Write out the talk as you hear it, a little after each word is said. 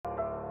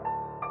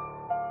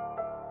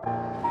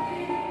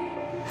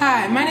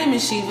Hi, my name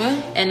is Shiva.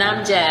 And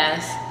I'm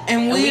Jazz.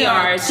 And we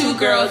are Two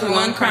Girls,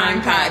 One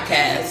Crime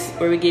podcast,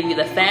 where we give you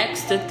the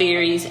facts, the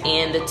theories,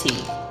 and the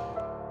tea.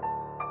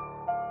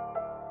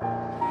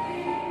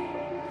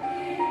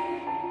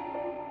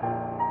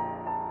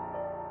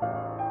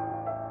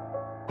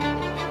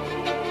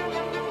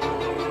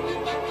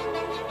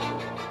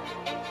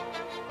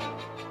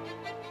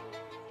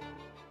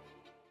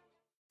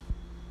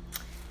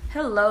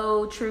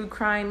 Hello, true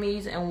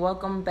crimies, and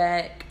welcome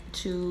back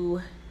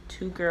to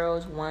Two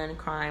Girls, One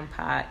Crime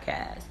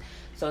podcast.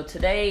 So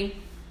today,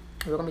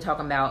 we're going to be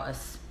talking about a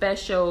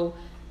special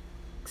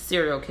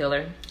serial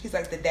killer. He's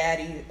like the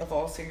daddy of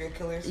all serial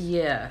killers.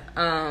 Yeah.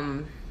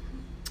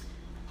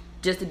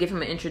 Just to give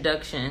him an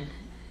introduction,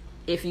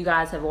 if you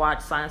guys have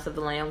watched Silence of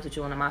the Lambs, which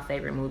is one of my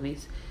favorite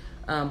movies,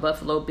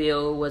 Buffalo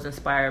Bill was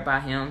inspired by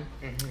him.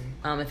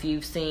 Mm-hmm. If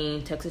you've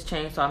seen Texas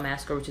Chainsaw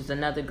Massacre, which is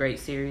another great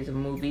series of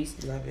movies.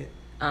 Love it.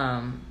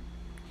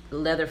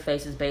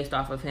 Leatherface is based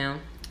off of him.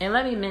 And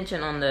let me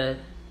mention on the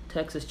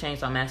Texas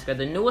Chainsaw Massacre,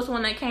 the newest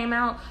one that came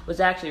out was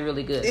actually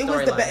really good. It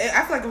was the best.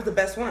 I feel like it was the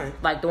best one.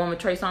 Like the one with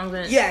Trey Songz in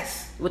it?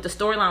 Yes. With the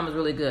storyline was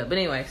really good. But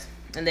anyways,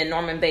 and then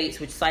Norman Bates,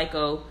 which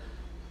Psycho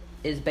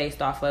is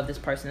based off of this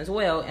person as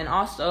well. And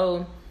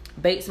also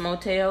Bates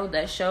Motel,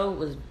 that show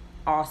was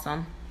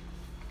awesome.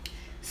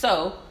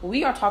 So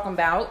we are talking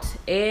about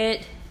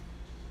Ed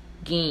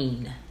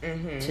Gein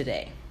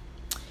today.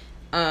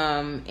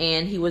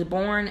 And he was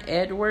born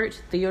Edward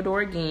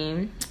Theodore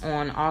Gein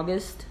on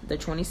August the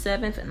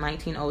 27th,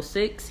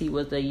 1906. He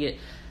was the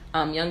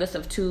youngest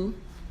of two.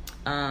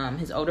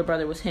 His older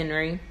brother was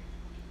Henry.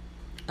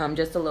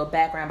 Just a little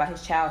background about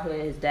his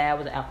childhood. His dad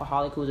was an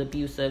alcoholic who was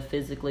abusive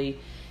physically.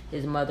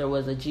 His mother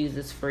was a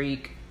Jesus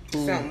freak.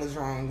 Something was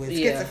wrong with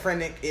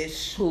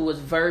schizophrenic-ish. Who was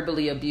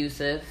verbally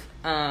abusive.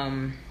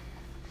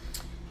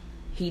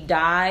 He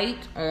died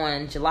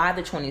on July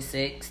the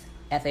 26th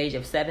at the age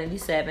of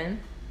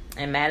 77.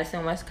 In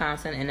Madison,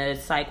 Wisconsin, in a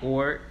psych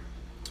ward.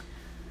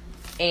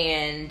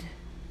 And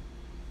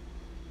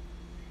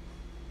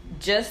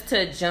just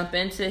to jump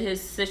into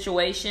his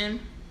situation,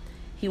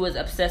 he was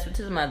obsessed with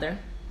his mother,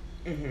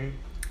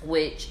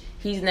 which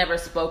he's never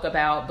spoke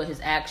about, but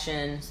his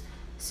actions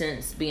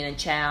since being a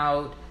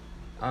child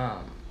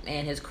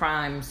and his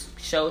crimes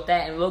showed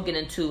that. And we'll get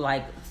into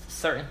like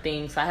certain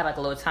things. So I have like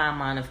a little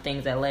timeline of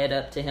things that led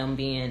up to him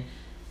being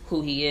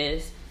who he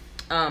is.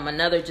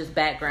 Another just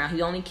background,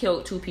 he only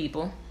killed 2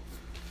 people.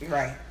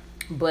 Right.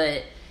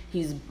 But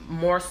he's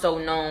more so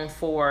known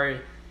for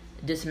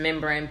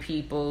dismembering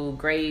people,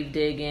 grave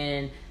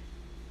digging,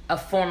 a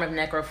form of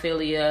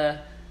necrophilia,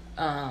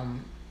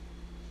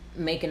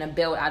 making a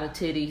belt out of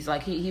titties.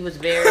 Like he was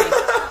very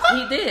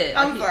he did.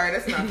 I'm sorry,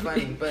 that's not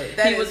funny, but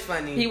that is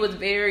funny. He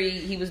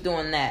was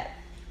doing that.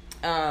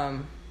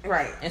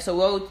 Right. And so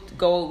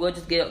we'll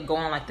just go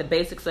on like the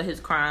basics of his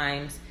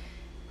crimes.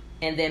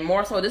 And then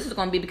more so, this is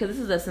going to be, because this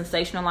is a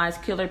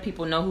sensationalized killer,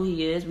 people know who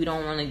he is. We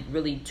don't want to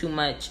really too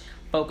much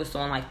focus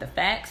on like the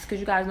facts, because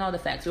you guys know the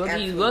facts. We'll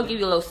give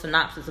you a little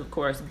synopsis, of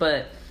course,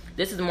 but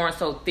this is more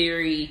so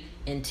theory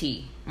and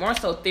tea. More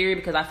so theory,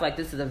 because I feel like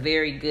this is a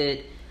very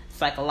good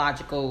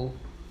psychological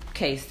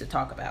case to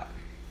talk about.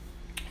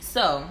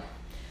 So,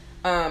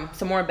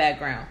 some more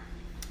background.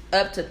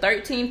 Up to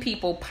 13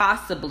 people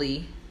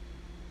possibly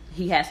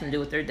he has something to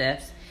do with their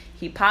deaths.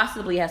 He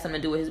possibly has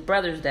something to do with his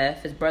brother's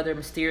death. His brother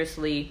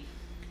mysteriously,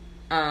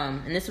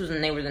 and this was when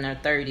they were in their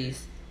 30s,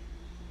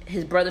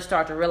 his brother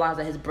started to realize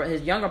that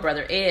his younger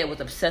brother, Ed, was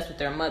obsessed with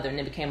their mother, and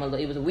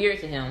it was weird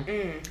to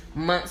him.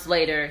 Months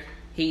later,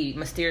 he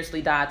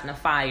mysteriously died in a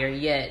fire,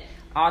 yet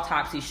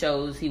autopsy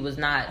shows he was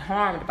not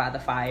harmed by the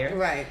fire.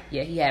 Right.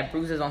 Yeah, he had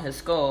bruises on his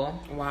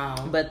skull. Wow.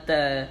 But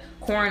the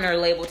coroner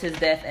labeled his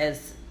death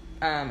as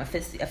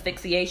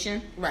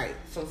asphyxiation. Right.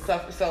 So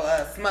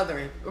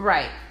smothering.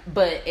 Right.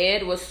 But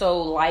Ed was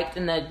so liked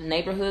in the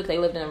neighborhood, they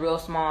lived in a real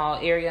small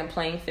area in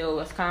Plainfield,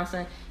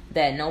 Wisconsin,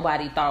 that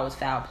nobody thought it was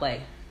foul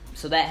play.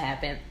 So that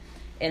happened.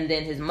 And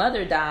then his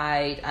mother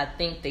died, I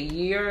think, the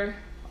year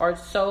or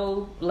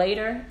so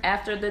later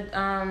after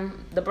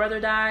the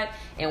brother died.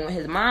 And when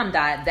his mom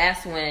died,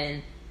 that's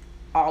when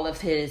all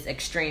of his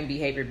extreme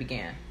behavior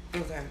began.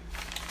 Okay.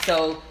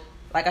 So,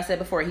 like I said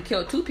before, he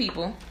killed 2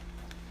 people.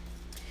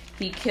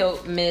 He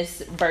killed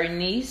Miss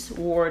Bernice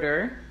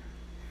Warder.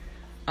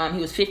 He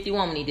was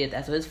 51 when he did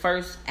that. So his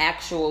first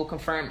actual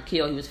confirmed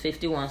kill, he was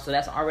 51. So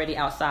that's already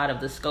outside of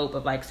the scope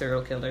of like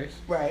serial killers.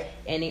 Right.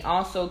 And he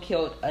also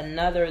killed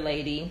another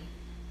lady.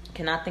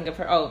 Cannot think of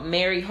her. Oh,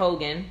 Mary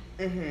Hogan.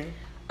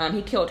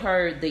 He killed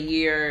her the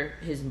year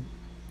his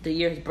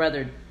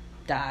brother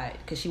died,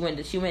 because she went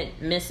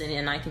missing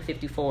in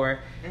 1954.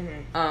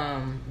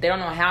 They don't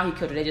know how he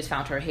killed her. They just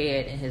found her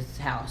head in his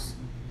house.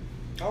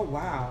 Oh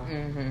wow.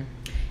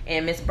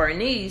 And Miss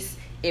Bernice,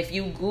 if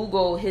you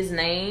Google his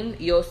name,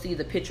 you'll see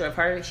the picture of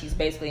her. She's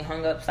basically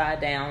hung upside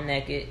down,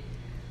 naked,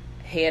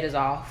 head is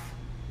off,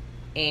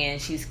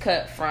 and she's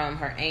cut from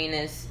her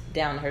anus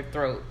down her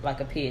throat like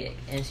a pig,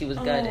 and she was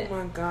gutted.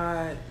 Oh my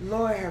God,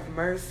 Lord have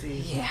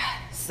mercy. Yeah.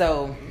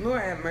 So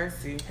Lord have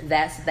mercy.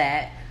 That's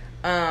that.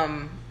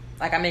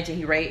 like I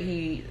mentioned,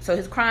 so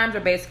his crimes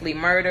are basically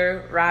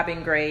murder,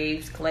 robbing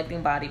graves,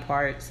 collecting body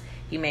parts.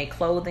 He made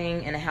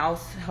clothing and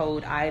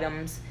household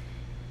items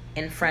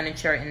and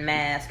furniture and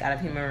masks out of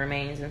human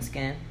remains and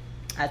skin.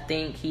 I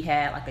think he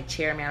had like a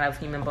chair made out of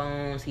human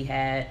bones. He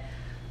had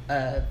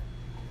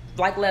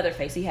like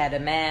Leatherface. He had a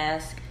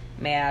mask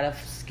made out of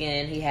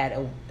skin. He had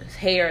a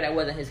hair that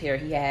wasn't his hair.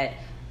 He had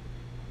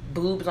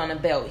boobs on a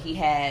belt. He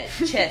had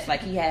chest.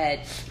 Like he had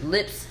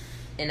lips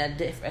in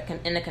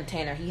a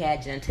container. He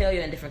had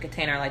genitalia in a different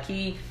container. Like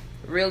he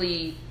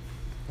really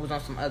was on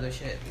some other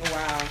shit.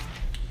 Wow.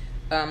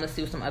 Let's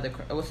see with some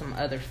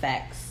other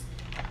facts.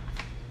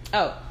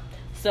 Oh,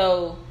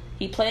 so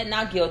he pled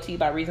not guilty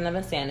by reason of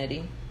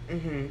insanity,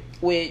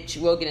 which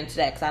we'll get into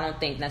that because I don't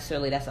think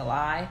necessarily that's a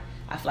lie.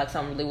 I feel like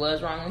something really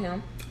was wrong with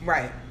him.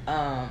 Right.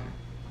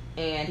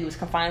 And he was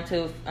confined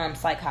to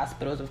psych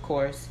hospitals, of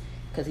course,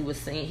 because he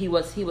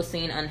was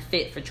seen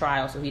unfit for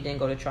trial, so he didn't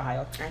go to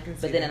trial.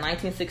 But then in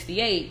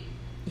 1968,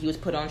 he was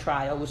put on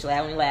trial, which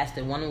only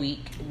lasted 1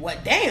 week.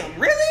 What? Damn,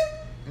 really?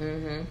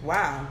 Mm-hmm.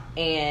 Wow.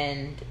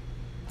 And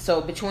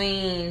so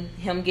between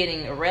him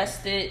getting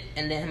arrested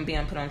and then him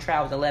being put on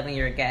trial was an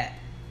 11-year gap.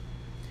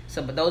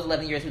 So, but those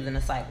 11 years he was in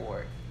the psych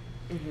ward.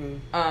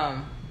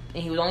 And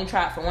he was only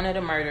tried for one of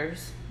the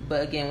murders,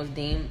 but again was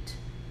deemed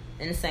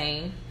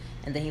insane.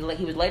 And then he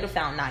was later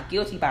found not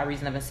guilty by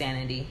reason of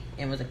insanity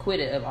and was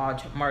acquitted of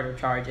all murder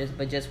charges,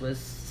 but just was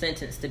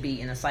sentenced to be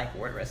in a psych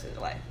ward the rest of his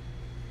life.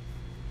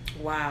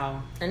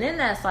 Wow. And in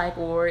that psych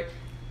ward,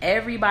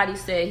 everybody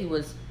said he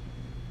was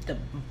the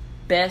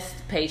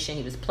best patient.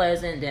 He was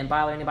pleasant, didn't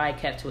bother anybody,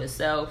 kept to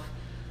himself,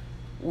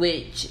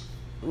 which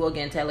we'll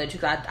get into that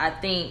later. I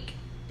think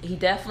he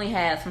definitely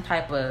had some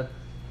type of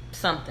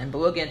something, but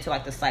we'll get into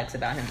like the psychs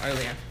about him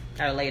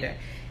later.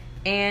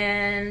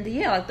 And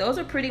yeah, like those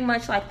are pretty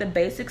much like the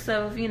basics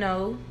of, you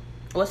know,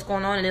 what's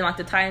going on. And then like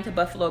to tie into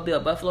Buffalo Bill.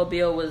 Buffalo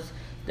Bill was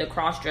the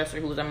cross-dresser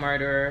who was a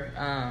murderer.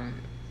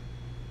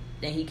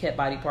 And he kept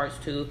body parts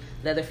too.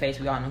 Leatherface,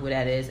 we all know who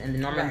that is. And the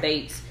Norman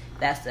Bates,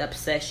 that's the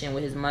obsession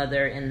with his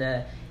mother and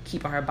the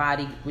keeping her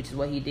body, which is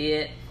what he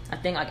did. I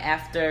think like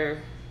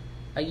after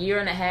a year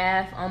and a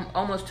half,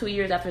 almost 2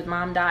 years after his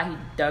mom died, he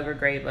dug her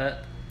grave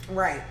up.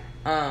 Right.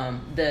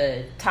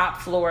 The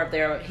top floor of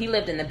there, he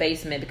lived in the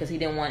basement because he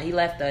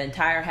left the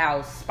entire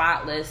house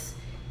spotless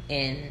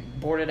and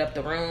boarded up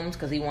the rooms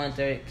because he wanted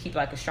to keep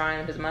like a shrine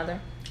of his mother.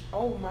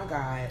 Oh my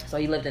God. So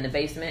he lived in the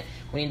basement.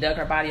 When he dug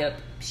her body up,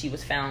 she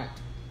was found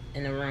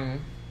in the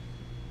room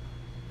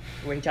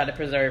where he tried to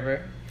preserve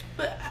her.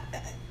 But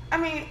I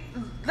mean,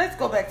 let's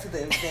go back to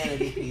the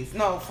insanity piece.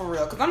 No, for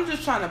real, because I'm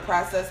just trying to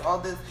process all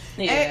this.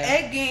 Yeah.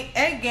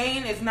 Ed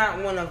Gein is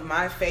not one of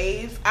my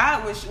faves.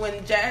 I wish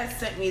when Jazz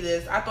sent me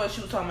this, I thought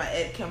she was talking about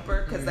Ed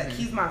Kemper because like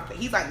he's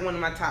like one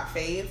of my top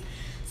faves.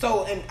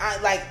 So and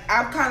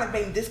I've kind of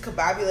been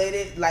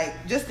discombobulated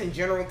like just in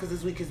general because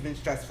this week has been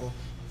stressful.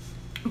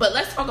 But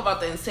let's talk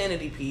about the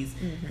insanity piece.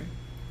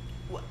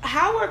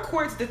 How are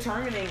courts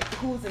determining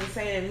who's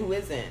insane and who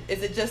isn't?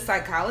 Is it just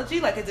psychology?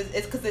 Like,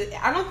 it's because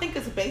I don't think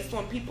it's based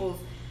on people's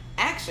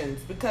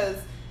actions. Because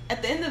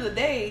at the end of the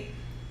day,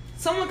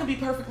 someone can be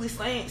perfectly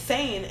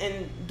sane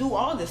and do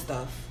all this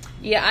stuff.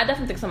 Yeah, I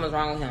definitely think something's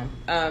wrong with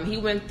him. He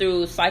went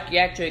through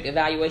psychiatric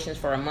evaluations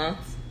for a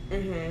month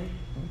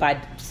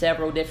by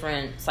several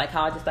different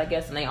psychologists, I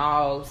guess, and they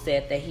all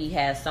said that he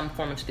has some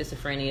form of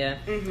schizophrenia.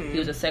 He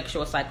was a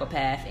sexual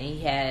psychopath, and he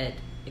had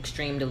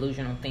extreme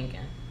delusional thinking.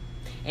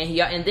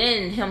 And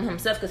then him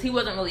himself, because he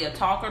wasn't really a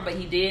talker, but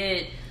he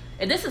did.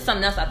 And this is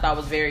something else I thought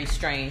was very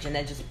strange, and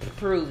that just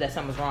proved that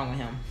something was wrong with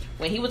him.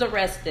 When he was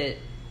arrested,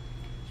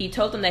 he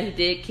told them that he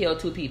did kill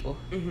 2 people.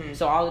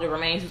 So all of the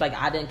remains, he was like,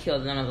 I didn't kill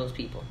none of those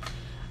people.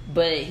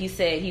 But he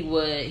said he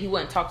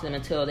wouldn't talk to them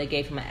until they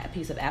gave him a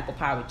piece of apple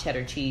pie with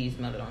cheddar cheese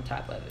melted on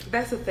top of it.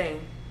 That's a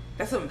thing.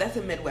 That's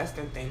a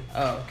Midwestern thing.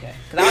 Oh, okay.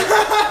 No,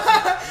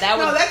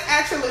 that's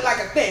actually like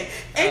a thing.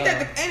 Ain't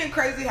it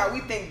crazy how we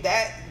think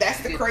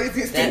that's the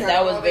craziest thing?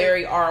 That was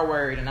very R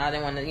word, and I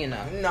didn't want to, you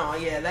know. No,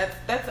 yeah,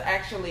 that's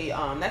actually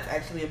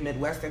a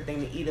Midwestern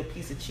thing to eat a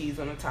piece of cheese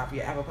on the top of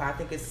your apple pie. I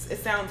think it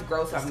sounds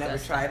gross. I've never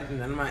tried it,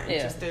 and I'm not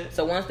interested.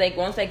 So once they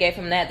gave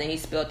him that, then he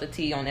spilled the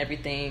tea on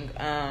everything.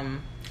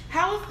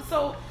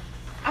 So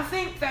I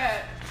think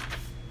that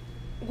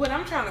what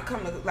I'm trying to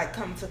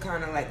come to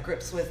kind of like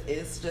grips with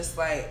is just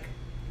like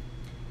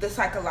the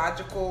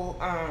psychological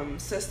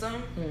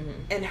system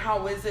and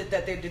how is it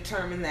that they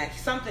determine that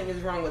something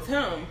is wrong with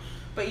him,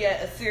 but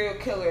yet a serial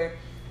killer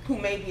who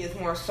maybe is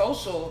more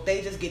social,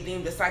 they just get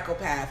deemed a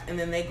psychopath and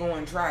then they go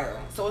on trial.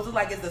 So is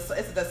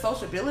it the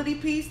sociability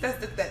piece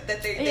that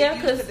they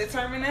use to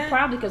determine that?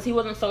 Probably because he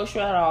wasn't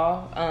social at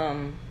all.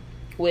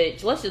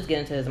 Which let's just get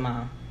into his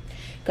mom,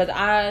 because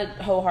I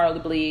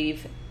wholeheartedly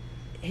believe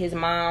his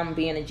mom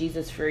being a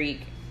Jesus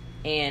freak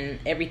and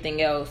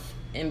everything else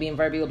and being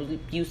verbally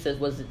abusive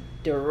was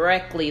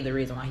directly the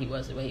reason why he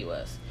was the way he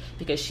was.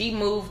 Because she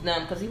moved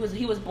them, because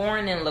he was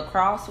born in La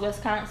Crosse,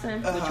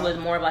 Wisconsin, which was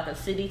more of like a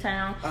city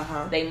town.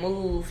 They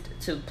moved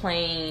to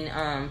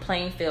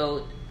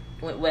Plainfield,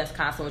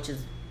 Wisconsin, which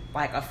is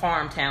like a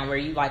farm town where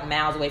you like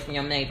miles away from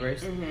your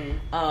neighbors. And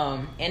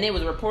it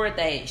was reported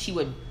that she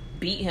would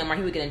beat him or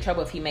he would get in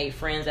trouble if he made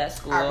friends at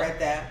school. I read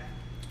that.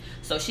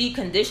 So she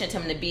conditioned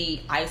him to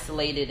be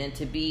isolated and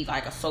to be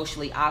like a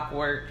socially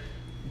awkward,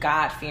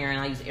 God-fearing,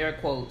 I use air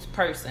quotes,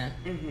 person.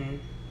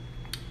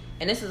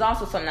 And this is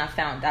also something I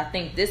found. I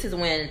think this is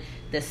when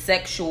the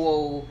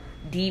sexual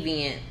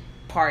deviant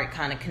part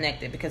kind of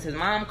connected, because his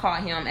mom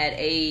caught him at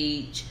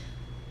age,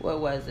 what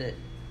was it?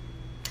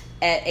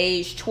 At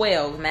age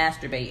 12,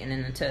 masturbating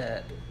in the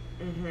tub.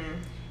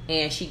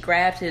 And she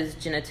grabbed his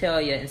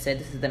genitalia and said,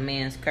 "This is the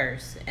man's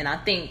curse." And I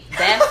think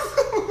that's...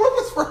 What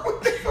was wrong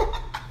with you?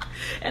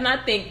 And I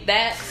think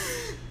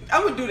that's...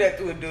 I would do that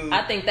to a dude.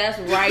 I think that's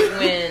right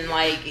when,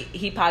 like,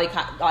 he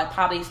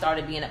probably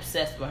started being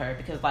obsessed with her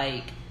because,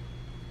 like,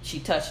 she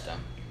touched him.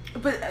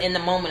 But in the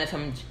moment of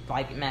him,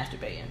 like,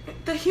 masturbating.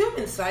 The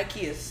human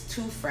psyche is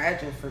too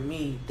fragile for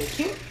me.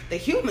 The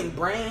human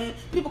brain,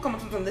 people come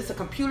up from this a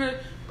computer.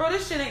 Bro,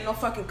 this shit ain't no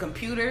fucking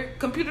computer.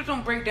 Computers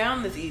don't break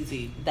down this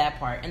easy. That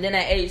part. And then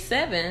at age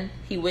 7,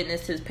 he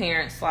witnessed his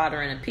parents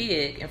slaughtering a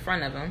pig in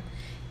front of him.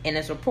 And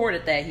it's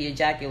reported that he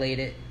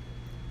ejaculated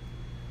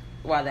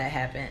while that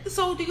happened.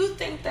 So do you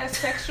think that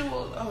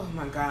sexual... Oh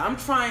my God. I'm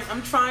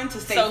trying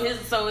to say...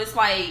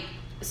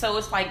 So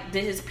it's like,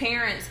 did his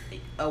parents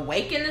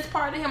awaken this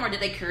part of him, or did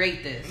they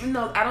create this?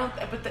 No, I don't.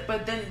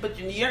 But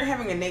you're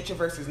having a nature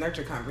versus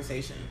nurture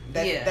conversation.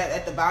 That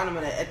at the bottom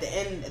of it, at the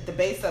end, at the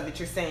base of it,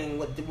 you're saying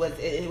was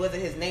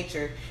it his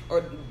nature,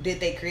 or did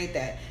they create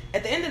that?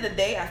 At the end of the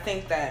day, I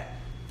think that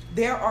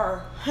there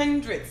are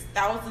hundreds,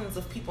 thousands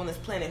of people on this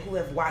planet who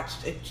have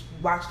watched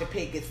a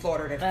pig get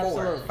slaughtered at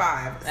 4,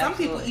 5. Some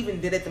people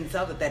even did it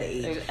themselves at that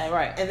age,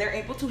 right? And they're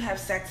able to have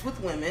sex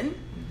with women.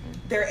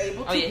 They're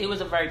able to... Oh, yeah, he was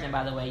a virgin,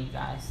 by the way, you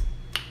guys.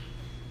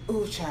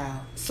 Ooh,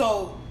 child.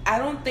 So, I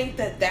don't think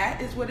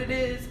that is what it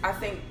is. I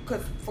think,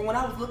 because from when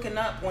I was looking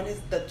up on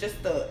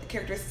just the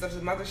characteristics of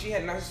his mother, she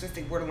had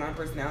narcissistic borderline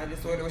personality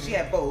disorder, or she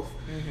had both.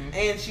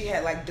 And she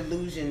had, like,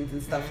 delusions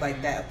and stuff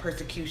like that,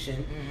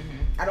 persecution.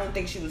 I don't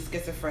think she was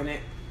schizophrenic.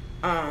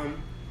 I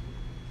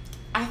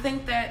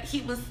think that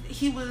he was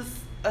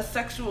a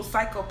sexual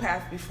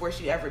psychopath before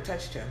she ever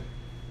touched him.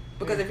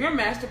 Because if you're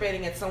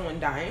masturbating at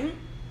someone dying...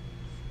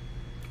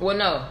 Well,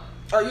 no.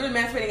 Or you're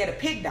masturbating at a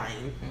pig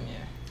dying.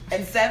 Yeah.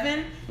 At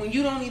 7, when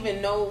you don't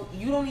even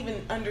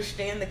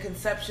understand the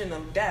conception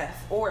of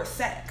death or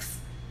sex.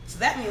 So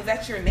that means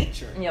that's your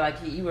nature. Yeah,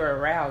 like you were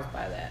aroused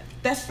by that.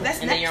 That's and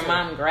natural. Then your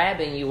mom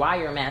grabbing you while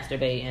you're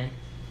masturbating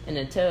in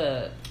the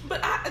tub.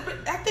 But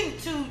I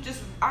think too,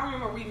 I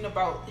remember reading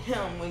about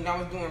him when I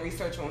was doing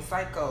research on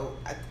Psycho.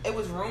 It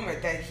was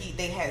rumored that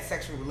they had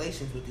sexual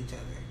relations with each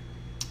other.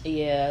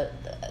 Yeah,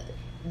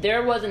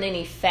 there wasn't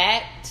any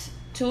fact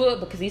to it,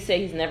 because he said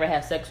he's never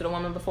had sex with a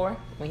woman before.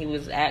 When he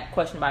was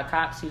questioned by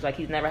cops, he was like,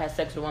 he's never had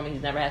sex with a woman.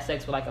 He's never had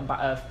sex with like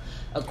a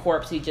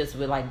corpse. He just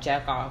would like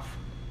jack off.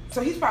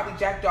 So he's probably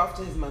jacked off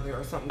to his mother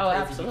or something. Oh,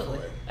 crazy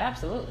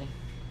absolutely.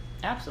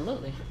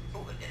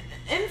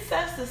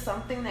 Incest is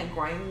something that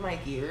grinds my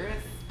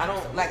gears. I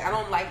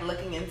don't like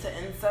looking into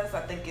incest.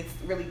 I think it's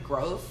really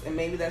gross, and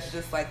maybe that's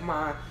just like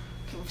my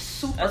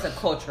super. That's a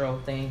cultural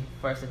thing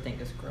for us to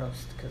think it's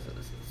gross, because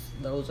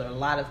those are a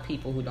lot of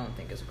people who don't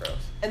think it's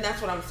gross. And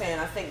that's what I'm saying.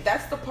 I think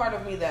that's the part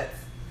of me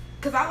that's...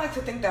 Because I like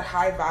to think that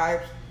high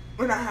vibes...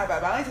 Well, not high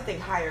vibe. I like to think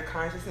higher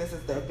consciousness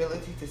is the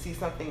ability to see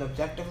something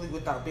objectively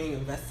without being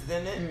invested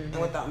in it and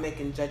without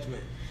making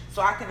judgment.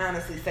 So I can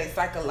honestly say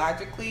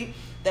psychologically,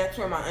 that's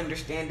where my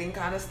understanding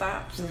kind of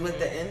stops with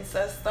the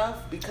incest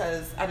stuff,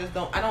 because I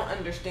don't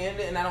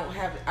understand it, and I don't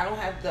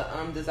have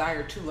the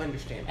desire to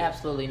understand it.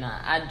 Absolutely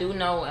not. I do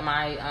know in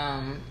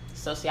my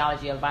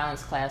sociology of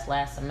violence class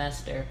last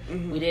semester,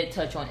 we did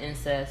touch on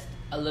incest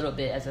a little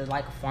bit as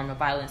a form of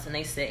violence, and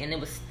they said, and it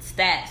was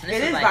stats. And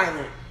this is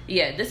violent.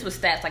 Yeah, this was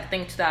stats, like I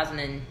think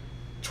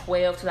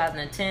 2012,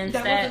 2010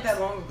 that stats. Wasn't that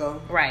long ago.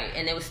 Right,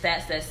 and it was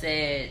stats that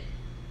said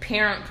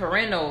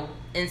parental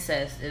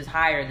incest is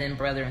higher than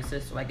brother and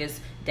sister. Like it's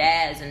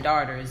dads and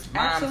daughters,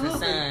 moms and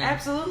sons.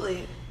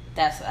 Absolutely.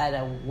 That's at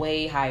a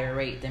way higher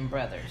rate than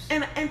brothers.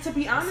 And to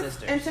be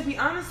honest,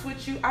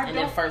 with you, and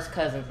then first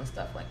cousins and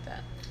stuff like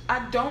that.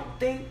 I don't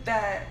think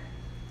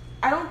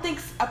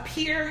a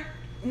peer,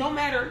 no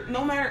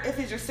matter if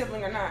it's your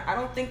sibling or not, I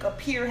don't think a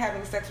peer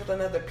having sex with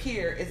another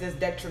peer is as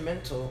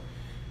detrimental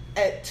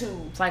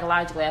to...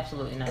 Psychologically,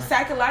 absolutely not.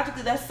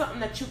 Psychologically, that's something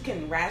that you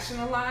can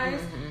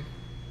rationalize.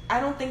 I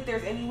don't think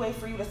there's any way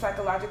for you to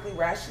psychologically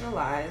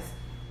rationalize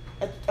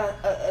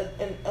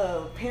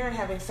a parent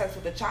having sex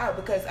with a child,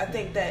 because I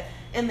think that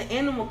in the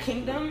animal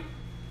kingdom,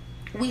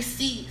 we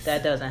see...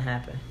 That doesn't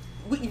happen.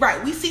 We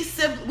see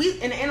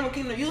in the animal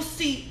kingdom, you'll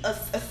see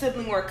a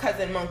sibling or a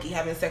cousin monkey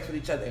having sex with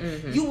each other.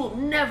 You will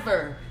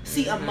never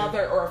see a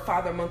mother or a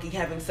father monkey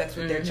having sex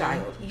with their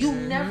child. You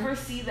never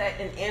see that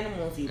in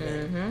animals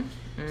even.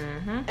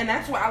 And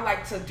that's what I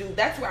like to do.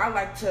 That's where I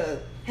like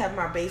to have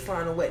my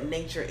baseline of what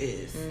nature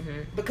is.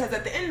 Because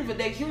at the end of the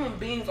day, human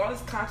beings, all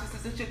this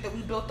consciousness and shit that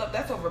we built up,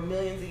 that's over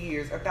millions of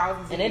years or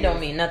thousands of years. And it don't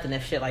mean nothing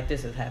if shit like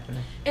this is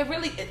happening. It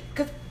really...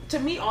 Because to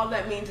me, all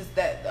that means is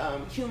that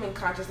human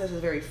consciousness is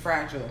very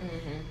fragile,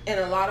 and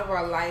a lot of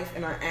our life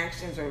and our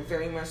actions are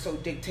very much so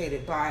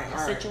dictated by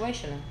our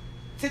situational,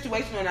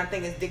 and I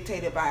think it's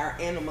dictated by our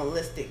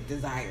animalistic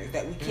desires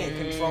that we can't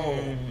control.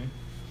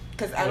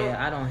 Because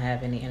I don't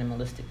have any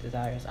animalistic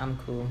desires. I'm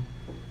cool.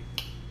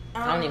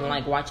 I don't even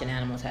like watching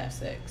animals have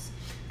sex.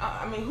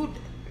 I mean,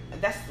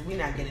 we're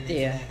not getting into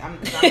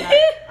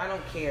that. I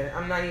don't care.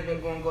 I'm not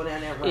even going to go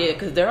down that road. Yeah,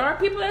 because there are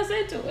people that's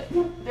into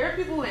it. There are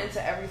people who are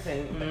into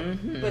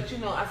everything. But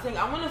I think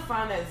I want to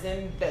find that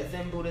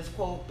Zen Buddhist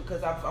quote,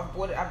 because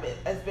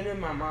it's been in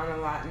my mind a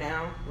lot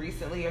now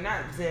recently, or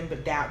not Zen,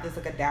 but there's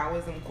like a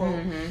Taoism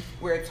quote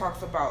where it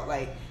talks about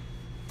like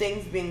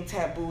things being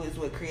taboo is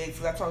what creates,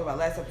 because I talked about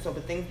last episode,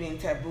 but things being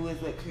taboo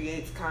is what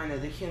creates kind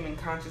of the human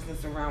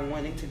consciousness around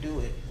wanting to do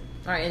it.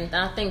 All right, and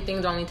I think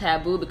things are only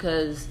taboo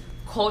because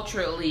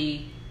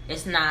culturally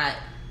it's not.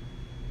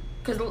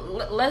 Because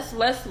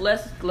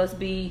let's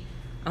be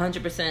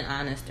 100%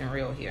 honest and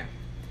real here.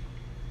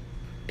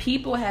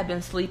 People have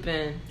been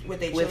sleeping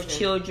with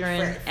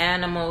children,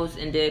 animals,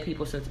 and dead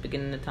people since the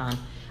beginning of time.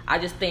 I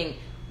just think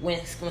when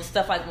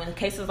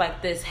cases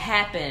like this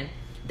happen,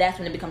 that's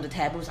when it becomes a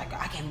taboo. It's like,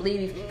 I can't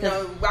believe you.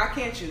 No, why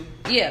can't you?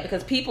 Yeah,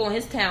 because people in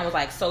his town was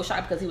like so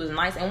shocked because he was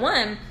nice. And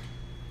one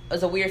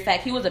was a weird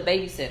fact. He was a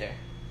babysitter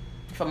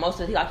for most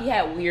of he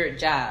had weird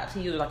jobs.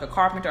 He was like a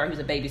carpenter, or he was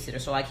a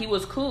babysitter. So like he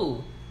was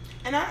cool.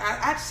 And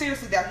I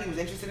seriously doubt he was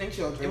interested in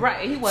children.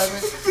 Right, he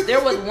wasn't.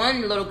 There was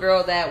one little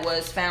girl that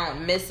was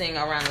found missing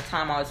around the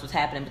time all this was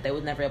happening, but they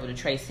was never able to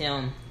trace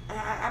him.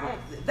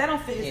 That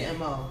don't fit his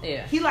MO.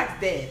 Yeah. He likes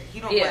dead. He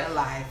don't want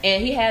alive.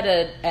 And he had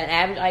an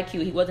average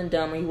IQ. He wasn't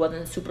dumb, or he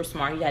wasn't super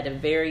smart. His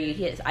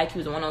IQ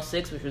was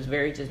 106, which was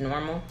very just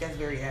normal. That's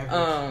very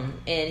average.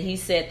 And he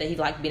said that he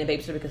liked being a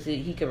babysitter because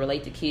he could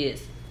relate to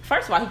kids.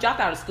 First of all, he dropped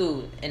out of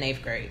school in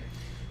 8th grade.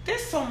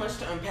 There's so much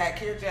to unpack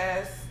here,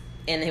 Jazz.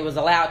 And he was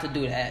allowed to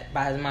do that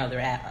by his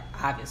mother,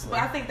 obviously.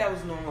 But I think that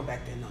was normal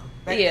back then, though.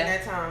 Back in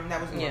that time,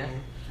 that was normal. Yeah.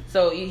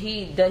 So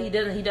he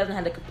doesn't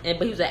have to,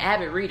 but he was an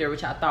avid reader,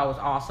 which I thought was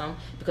awesome,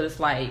 because it's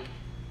like,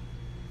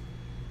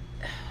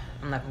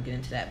 I'm not gonna get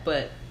into that,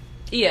 but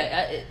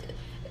yeah,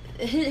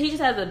 he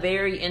just has a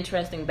very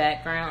interesting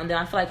background. And then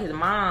I feel like his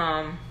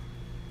mom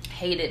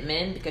hated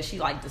men because she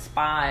like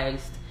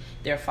despised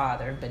their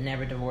father, but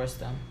never divorced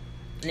them.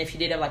 And if she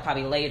did it, like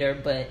probably later,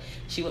 but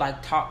she would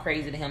like talk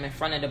crazy to him in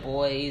front of the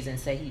boys and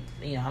say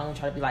I don't want to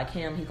try to be like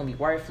him. He's gonna be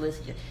worthless.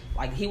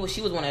 Like she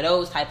was one of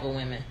those type of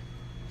women.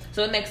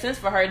 So it makes sense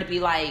for her to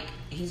be like,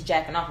 he's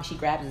jacking off, and she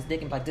grabs his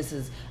dick and be like, this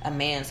is a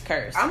man's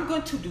curse. I'm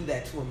going to do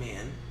that to a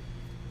man.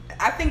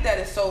 I think that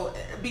is so.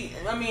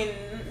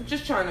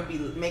 Just trying to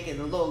make it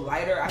a little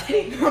lighter. I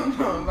think.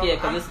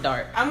 Because it's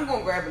dark. I'm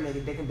gonna grab a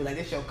nigga dick and be like,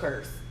 "It's your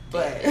curse."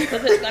 But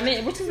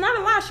which is not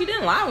a lie. She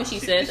didn't lie when she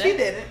said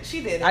that.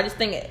 She didn't. I just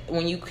think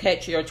when you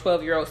catch your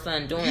 12-year-old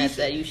son doing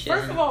that you should.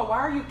 First of all, why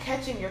are you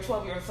catching your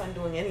 12-year-old son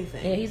doing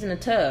anything? Yeah, he's in the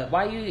tub.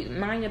 Why you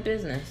mind your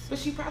business? But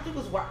she probably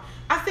was.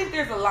 I think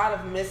there's a lot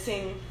of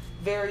missing,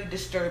 very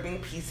disturbing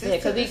pieces.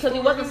 Yeah, because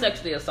he wasn't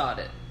sexually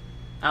assaulted.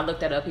 I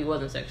looked that up. He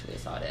wasn't sexually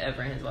assaulted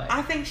ever in his life.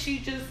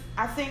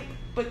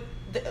 But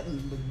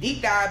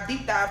deep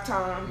dive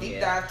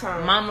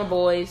time. Mama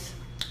boys.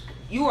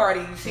 You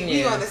already see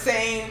me on the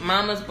same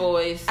mama's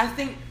boys.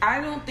 I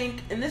don't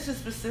think, and this is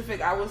specific.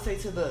 I would say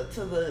to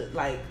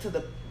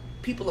the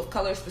people of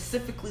color,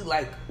 specifically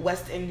like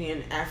West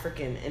Indian,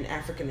 African, and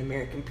African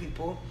American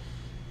people.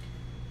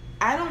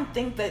 I don't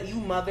think that you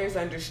mothers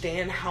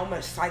understand how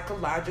much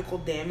psychological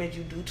damage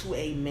you do to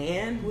a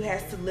man who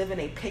has to live in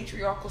a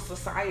patriarchal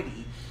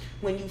society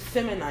when you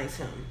feminize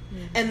him.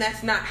 Mm-hmm. And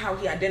that's not how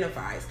he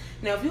identifies.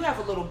 Now, if you have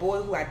a little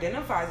boy who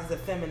identifies as a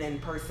feminine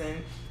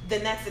person,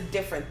 then that's a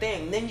different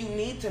thing. Then you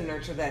need to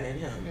nurture that in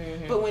him.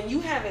 Mm-hmm. But when you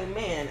have a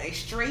man, a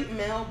straight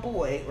male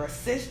boy, or a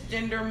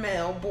cisgender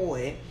male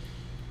boy,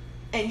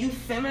 and you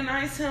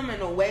feminize him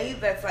in a way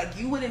that's like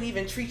you wouldn't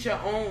even treat your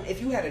own.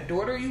 If you had a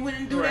daughter, you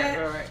wouldn't do that.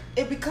 Right.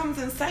 It becomes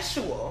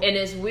incestual. And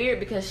it's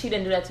weird because she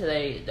didn't do that to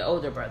the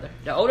older brother.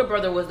 The older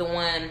brother was the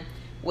one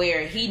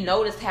where he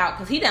noticed how,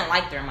 because he didn't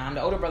like their mom.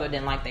 The older brother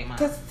didn't like their mom.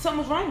 Because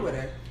something was wrong with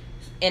her.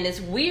 And it's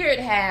weird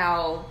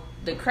how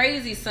the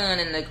crazy son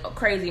and the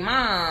crazy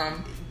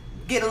mom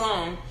get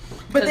along.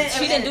 But then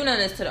she didn't do none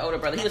of this to the older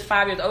brother. He was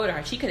 5 years older than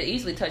her. She could have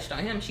easily touched on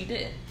him. She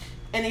did.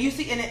 And you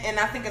see, and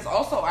I think it's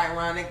also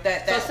ironic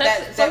that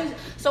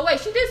so wait,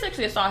 she did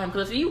sexually assault him,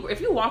 because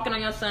if you walking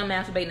on your son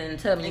masturbating in the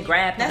tub and you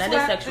grab him, that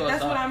is sexual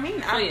assault. That's what I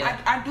mean.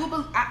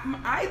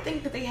 I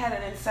think that they had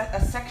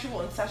a sexual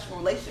incestual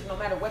relationship, no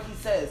matter what he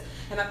says.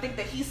 And I think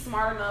that he's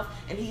smart enough,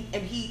 and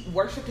he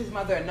worshipped his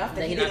mother enough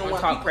that he didn't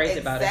want people crazy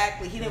about it.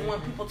 Exactly, he didn't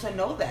want people to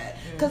know that,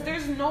 because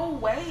there's no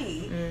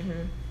way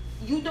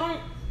you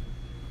don't.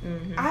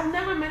 I've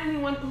never met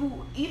anyone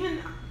who even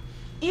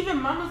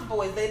mama's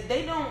boys,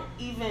 they don't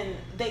even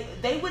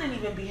they wouldn't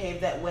even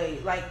behave that way.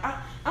 Like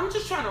I'm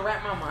just trying to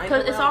wrap my mind around.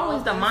 Because it's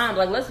always the mom.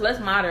 Like let's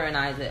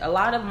modernize it. A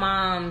lot of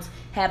moms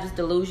have this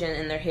delusion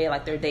in their head,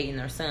 like they're dating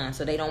their son,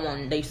 so they don't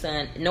want their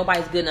son.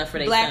 Nobody's good enough for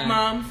their Black son.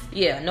 moms.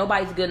 Yeah,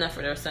 nobody's good enough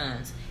for their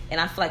sons.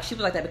 And I feel like she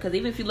was like that because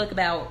even if you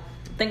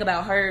think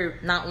about her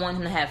not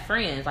wanting him to have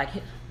friends, like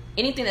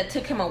anything that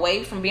took him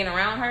away from being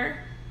around her,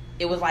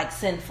 it was like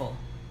sinful.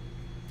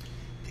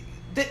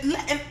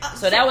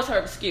 So that was her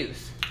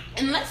excuse.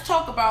 And let's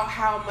talk about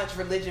how much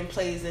religion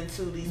plays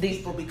into these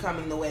people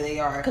becoming the way they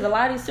are. Because a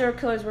lot of these serial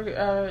killers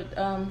were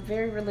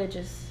very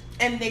religious.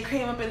 And they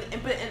came up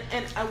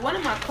and one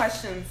of my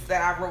questions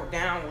that I wrote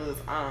down was,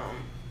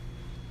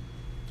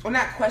 well,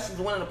 not questions,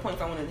 one of the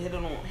points I wanted to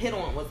hit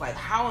on was like,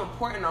 how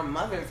important are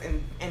mothers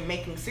in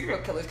making serial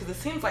killers? Because it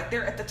seems like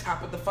they're at the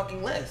top of the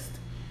fucking list.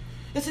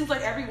 It seems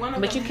like every one of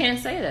them. But you can't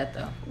say that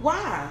though.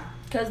 Why?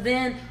 Because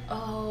then,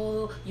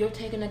 you're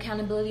taking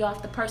accountability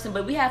off the person.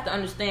 But we have to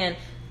understand,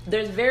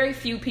 there's very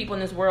few people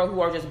in this world who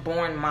are just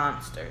born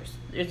monsters.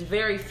 There's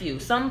very few.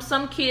 Some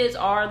kids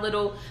are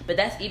little, but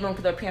that's even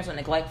because their parents are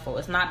neglectful.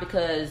 It's not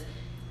because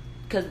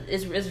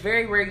it's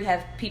very rare you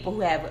have people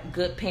who have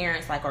good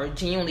parents, like, or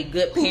genuinely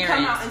good parents. Who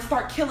come out and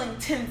start killing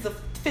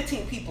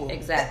 15 people.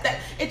 Exactly.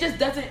 It just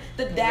doesn't.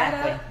 The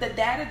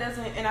data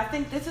doesn't. And I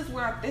think this is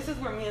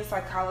where me and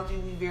psychology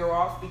we veer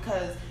off,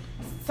 because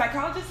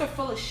psychologists are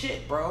full of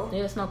shit, bro.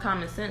 There's no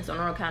common sense or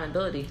no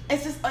accountability.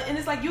 It's just, and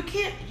it's like you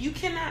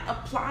cannot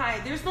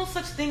apply. There's no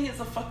such thing as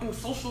a fucking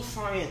social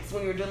science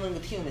when you're dealing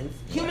with humans.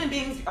 Right. Human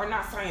beings are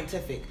not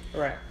scientific.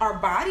 Right. Our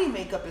body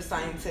makeup is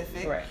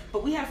scientific. Right.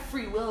 But we have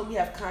free will and we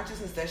have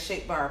consciousness that's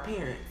shaped by our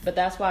parents. But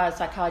that's why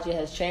psychology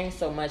has changed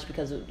so much,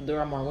 because there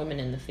are more women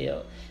in the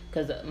field.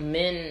 Because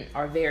men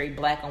are very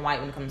black and white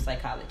when it comes to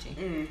psychology.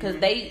 Because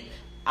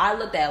I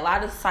looked at a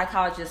lot of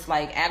psychologists,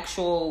 like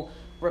actual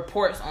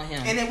reports on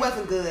him, and it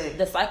wasn't good.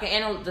 The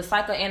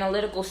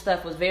psychoanalytical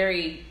stuff was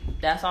very,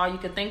 that's all you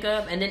could think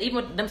of. And then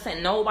even them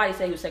saying nobody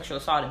said he was sexually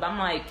assaulted, but I'm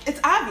like, it's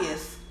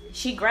obvious.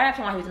 She grabbed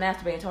him while he was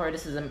masturbating and told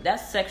her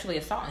that's sexually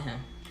assaulting him.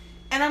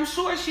 And I'm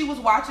sure she was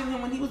watching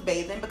him when he was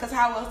bathing, because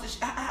how else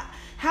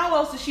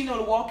did she know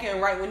to walk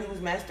in right when he was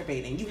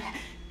masturbating?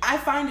 I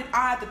find it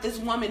odd that this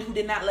woman who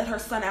did not let her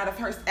son out of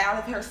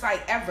her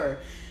sight ever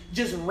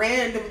just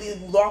randomly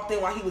walked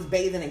in while he was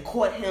bathing and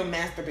caught him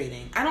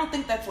masturbating. I don't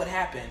think that's what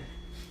happened.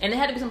 And it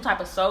had to be some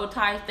type of soul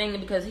tie thing,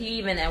 because he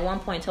even at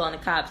one point telling the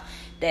cops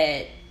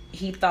that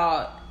he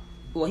thought,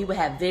 well, he would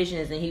have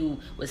visions and he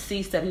would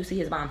see stuff. He would see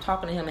his mom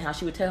talking to him and how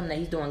she would tell him that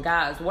he's doing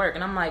God's work.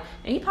 And I'm like,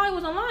 and he probably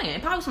wasn't lying.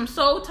 It probably was some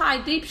soul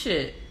tie deep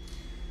shit.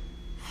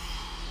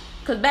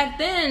 Because back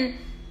then,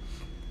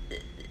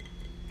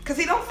 because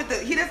he doesn't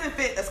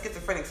fit a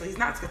schizophrenic, so he's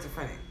not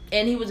schizophrenic.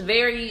 And he was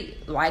very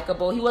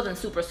likable. He wasn't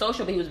super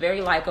social, but he was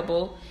very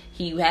likable.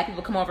 He had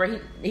people come over. He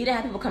didn't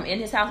have people come in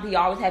his house, but he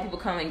always had people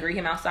come and greet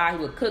him outside. He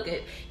would cook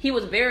it. He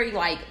was very,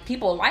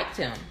 people liked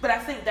him. But I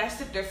think that's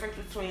the difference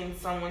between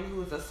someone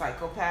who is a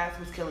psychopath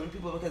who's killing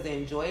people because they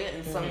enjoy it,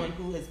 and someone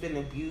who has been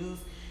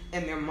abused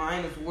and their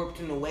mind is warped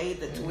in a way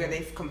that to where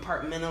they've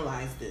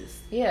compartmentalized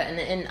this. Yeah,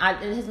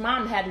 and his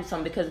mom had to do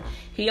something, because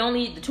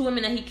the 2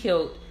 women that he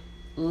killed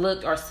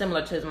looked or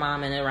similar to his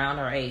mom and around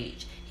her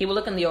age. He would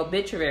look in the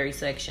obituary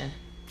section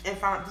and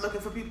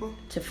looking for people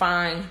to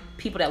find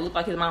people that looked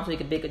like his mom, so he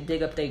could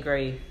dig up their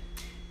grave.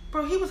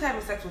 Bro, he was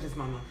having sex with his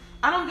mama.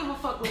 I don't give a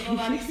fuck what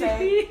nobody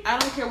say. I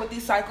don't care what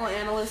these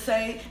psychoanalysts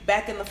say.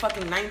 Back in the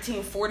fucking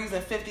 1940s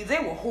and 50s, they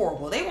were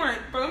horrible. They weren't.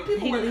 Bro,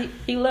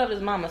 he loved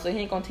his mama, so he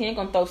ain't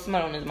gonna throw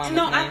smut on his mama.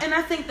 No,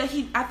 I think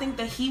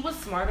that he was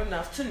smart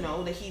enough to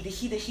know that he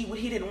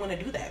didn't want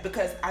to do that,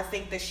 because I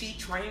think that she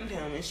trained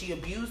him and she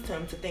abused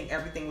him to think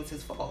everything was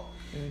his fault.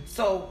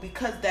 So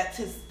because that's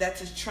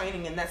his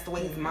training and that's the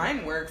way his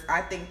mind works,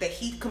 I think that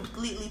he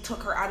completely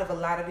took her out of a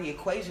lot of the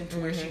equation to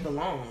where she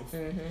belongs.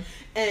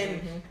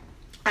 And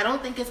I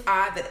don't think it's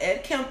odd that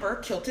Ed Kemper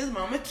killed his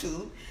mama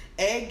too.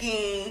 Ed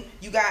Gein,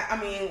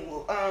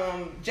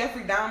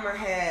 Jeffrey Dahmer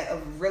had a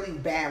really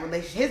bad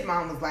relationship. His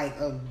mom was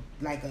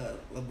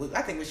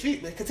I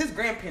think because his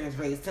grandparents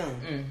raised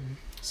him.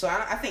 So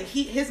I think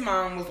his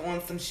mom was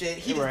on some shit.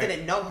 He just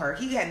didn't know her.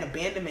 He had an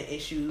abandonment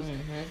issues.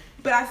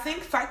 But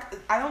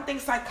I don't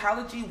think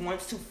psychology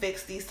wants to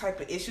fix these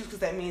type of issues, because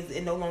that means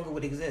it no longer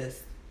would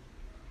exist.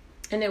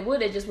 And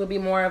it just would be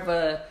more of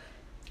a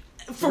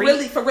for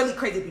really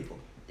crazy people.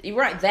 You're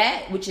right,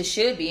 that, which it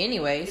should be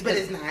anyways. But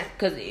it's not.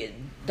 Because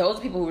those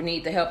people who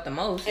need the help the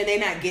most. And they're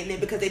not getting it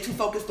because they're too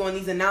focused on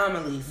these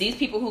anomalies. These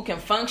people who can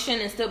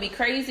function and still be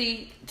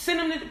crazy, send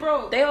them to,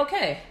 bro. They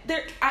okay.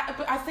 But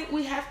I think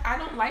I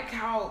don't like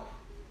how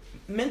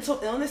mental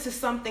illness is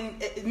something,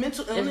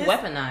 mental illness. It's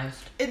weaponized.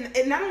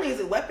 It not only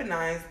is it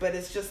weaponized, but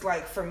it's just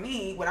like, for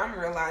me, what I'm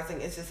realizing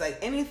is just like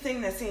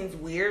anything that seems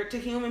weird to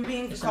human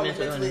beings, you call it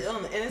mentally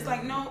illness. And it's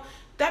like, no,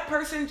 that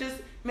person just,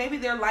 maybe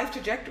their life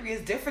trajectory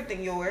is different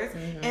than yours,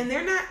 and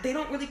they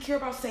don't really care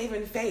about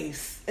saving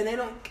face, and they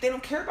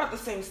don't care about the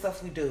same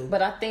stuff we do.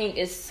 But I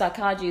think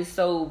psychology is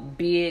so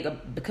big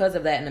because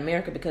of that in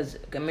America, because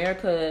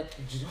America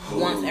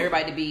wants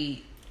everybody to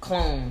be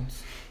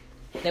clones.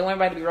 They want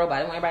everybody to be robots.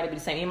 They want everybody to be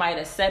the same. Anybody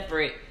that's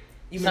separate,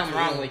 something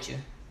wrong with you.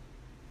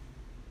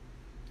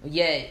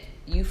 Yet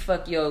you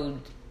fuck your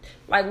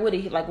like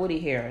Woody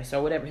Harris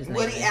or whatever his name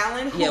is. Woody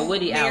Allen,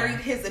 who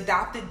married his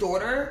adopted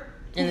daughter.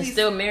 And is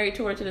still married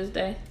to her to this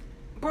day.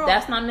 bro.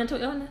 That's not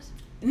mental illness?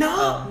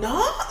 No,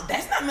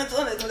 that's not mental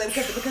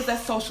illness because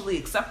that's socially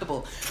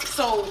acceptable.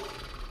 So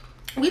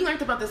we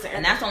learned about this,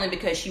 and that's only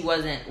because she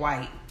wasn't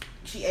white.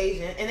 She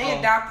Asian, and they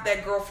adopted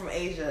that girl from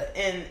Asia,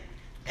 and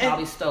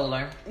probably stole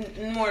her,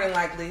 more than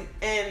likely.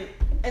 And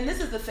this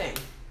is the thing.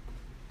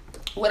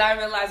 What I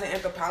realized in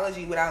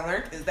anthropology, what I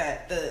learned is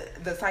that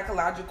the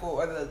psychological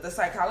or the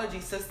psychology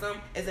system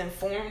is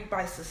informed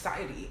by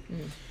society.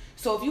 Mm.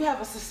 So if you have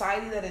a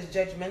society that is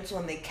judgmental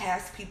and they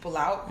cast people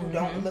out who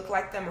don't look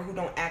like them or who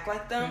don't act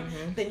like them,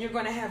 then you're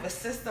going to have a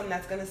system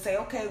that's going to say,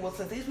 okay, well,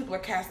 since these people are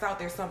cast out,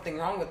 there's something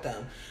wrong with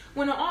them.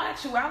 When in all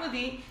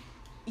actuality,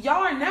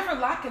 y'all are never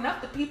locking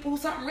up the people who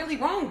something really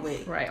wrong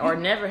with. Right, or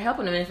never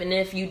helping them. And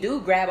if you do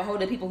grab a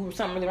hold of people who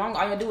something really wrong,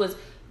 all you do is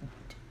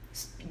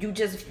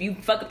you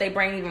fuck up their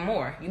brain even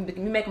more. You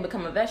make them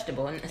become a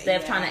vegetable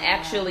instead of trying to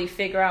actually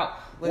figure out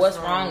what's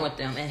wrong with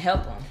them and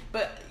help them.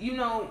 But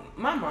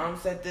my mom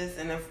said this,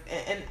 and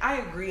I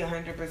agree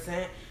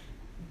 100%.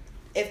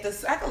 If the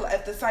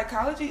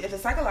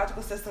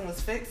psychological system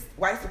was fixed,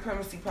 white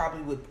supremacy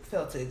probably would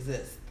fail to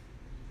exist.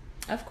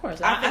 Of course,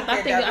 I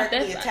think they're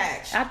directly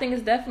attached. I think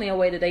it's definitely a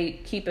way that they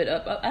keep it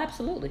up.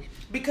 Absolutely.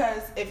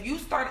 Because if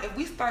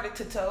we started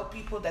to tell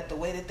people that the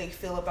way that they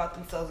feel about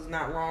themselves is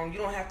not wrong, you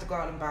don't have to go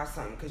out and buy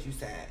something because you're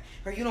sad,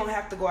 or you don't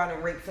have to go out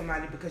and rape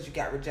somebody because you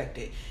got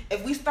rejected.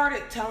 If we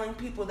started telling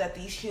people that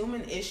these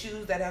human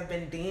issues that have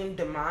been deemed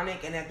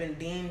demonic and have been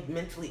deemed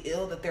mentally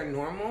ill, that they're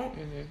normal,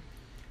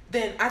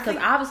 then I think,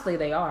 because obviously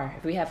they are.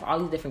 If we have all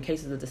these different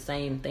cases of the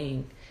same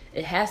thing,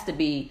 it has to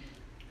be.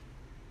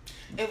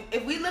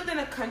 If we lived in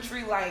a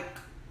country like,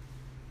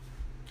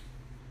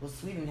 well,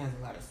 Sweden has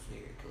a lot of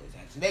serial killers,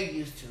 actually. They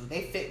used to.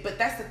 They fit. But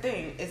that's the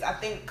thing, is I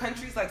think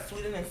countries like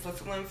Sweden and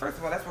Switzerland, first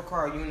of all, that's where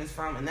Carl Jung is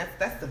from, and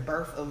that's the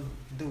birth of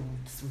the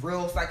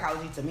real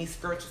psychology, to me,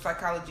 spiritual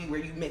psychology, where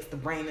you mix the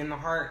brain and the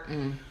heart.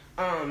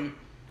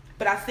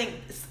 But I think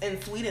in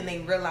Sweden, they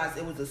realized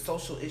it was a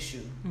social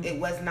issue. It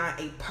was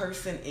not a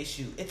person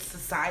issue. It's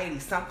society.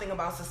 Something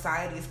about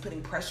society is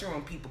putting pressure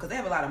on people, because they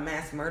have a lot of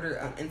mass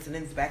murder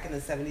incidents back in the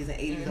 70s and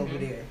 80s over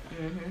there.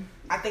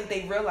 I think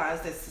they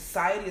realized that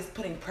society is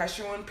putting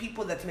pressure on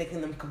people that's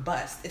making them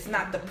combust. It's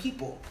not the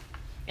people.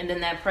 And then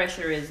that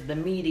pressure is the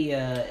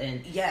media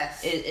and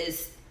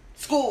it's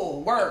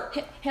school, work.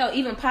 Hell,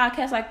 even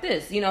podcasts like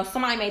this.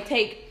 Somebody may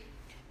take,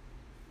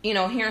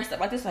 hearing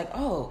stuff like this, like,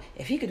 oh,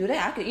 if he could do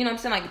that, I could, what I'm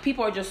saying? Like,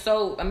 people are just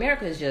so,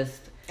 America is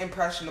just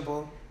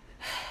impressionable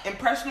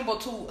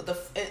to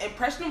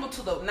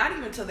the, not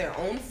even to their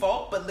own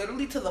fault, but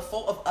literally to the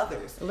fault of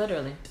others.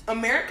 Literally.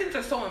 Americans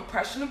are so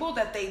impressionable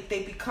that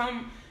they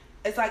become,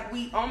 it's like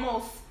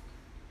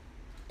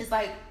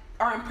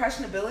our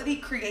impressionability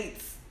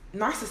creates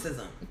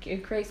narcissism.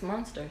 It creates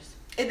monsters.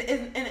 And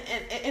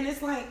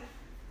it's like,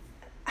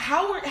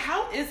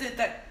 how is it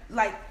that,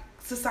 like,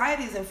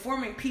 society is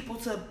informing people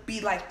to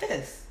be like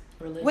this?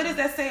 Religion. What does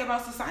that say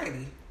about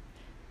society?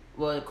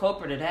 Well, the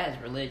culprit it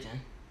has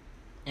religion,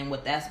 and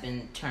what that's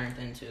been turned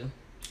into.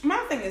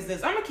 My thing is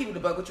this: I'm gonna keep it a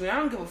buck with you, and I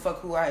don't give a fuck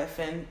who I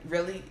offend.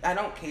 Really, I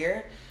don't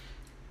care.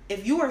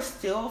 If you are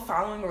still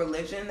following a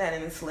religion that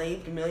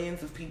enslaved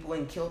millions of people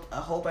and killed a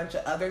whole bunch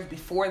of others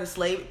before the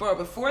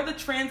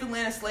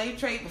transatlantic slave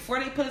trade, before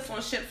they put us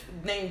on ships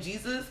named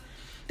Jesus,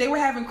 they were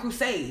having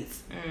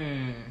crusades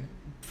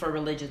for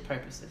religious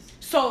purposes.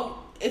 So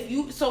if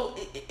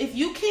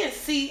you can't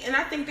see, and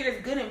I think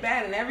there's good and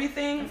bad in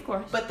everything, of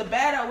course, but the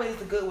bad outweighs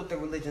the good with the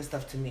religion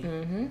stuff to me.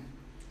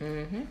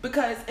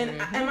 Because and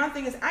my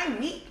thing is, I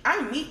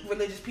meet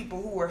religious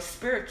people who are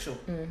spiritual,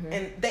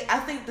 and I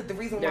think that the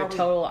reason they're why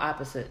total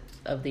opposites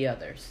of the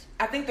others.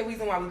 I think the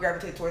reason why we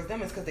gravitate towards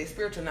them is because they're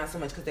spiritual, not so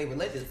much because they're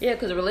religious. Yeah,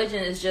 because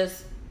religion is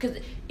just, because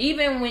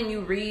even when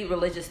you read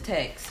religious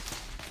texts,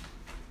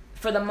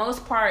 for the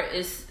most part,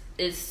 it's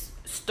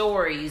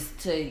stories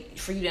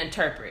for you to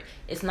interpret.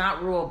 It's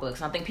not rule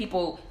books. I think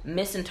people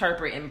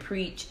misinterpret and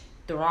preach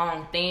the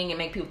wrong thing and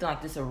make people think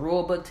like this is a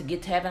rule book to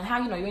get to heaven. How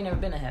you ain't never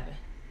been to heaven?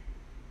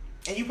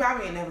 And you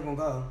probably ain't never gonna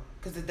go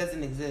because it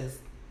doesn't exist.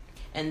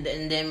 And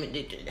then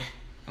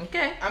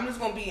okay, I'm just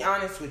gonna be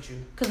honest with you,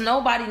 because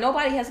nobody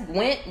has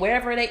went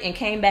wherever they and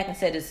came back and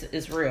said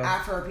it's real.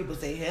 I've heard people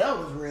say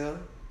hell was real.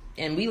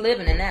 And we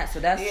living in that,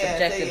 so that's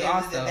subjective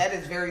also. That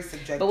is very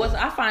subjective. But what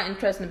I find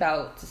interesting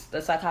about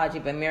the psychology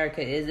of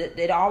America is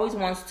it always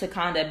wants to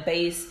kind of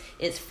base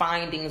its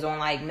findings on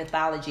like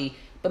mythology.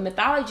 But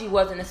mythology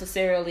wasn't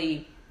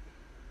necessarily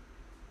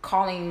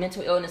calling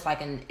mental illness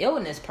like an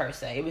illness per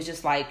se. It was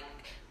just like,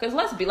 because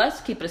let's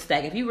keep it a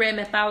stack. If you read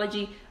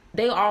mythology,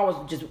 they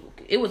always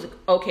it was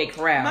okay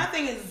corral. My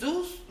thing is,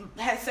 Zeus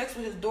had sex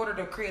with his daughter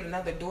to create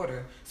another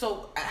daughter.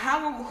 So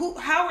how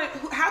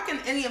can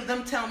any of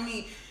them tell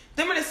me?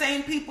 Them are the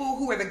same people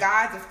who are the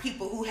gods of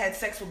people who had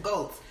sex with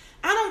goats.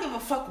 I don't give a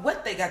fuck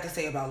what they got to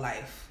say about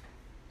life.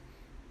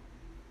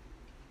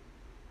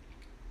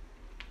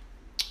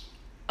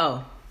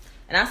 Oh,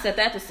 and I said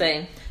that to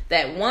say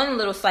that one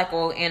little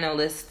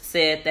psychoanalyst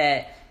said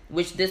that,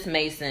 which this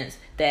made sense,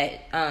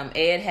 that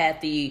Ed had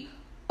the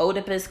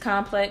Oedipus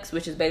complex,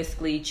 which is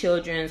basically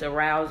children's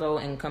arousal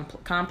and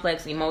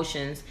complex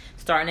emotions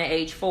starting at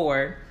age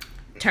 4,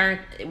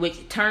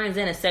 which turns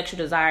in a sexual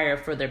desire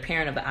for their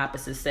parent of the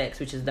opposite sex,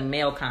 which is the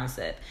male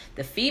concept.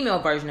 The female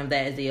version of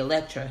that is the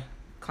Electra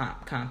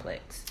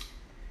complex.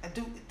 I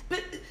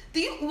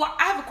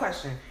have a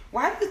question.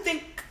 Why do you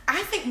think?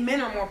 I think men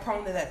are more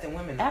prone to that than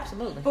women.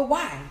 Absolutely. But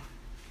why?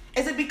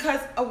 Is it because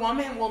a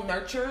woman will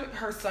nurture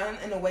her son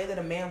in a way that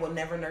a man will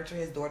never nurture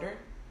his daughter?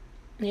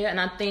 Yeah,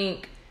 and I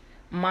think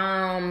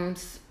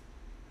moms,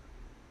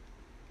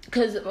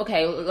 because,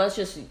 okay, let's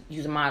just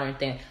use a modern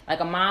thing. Like,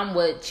 a mom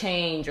would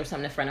change or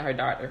something in front of her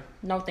daughter.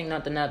 Don't think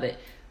nothing of it.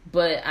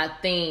 But I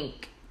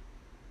think,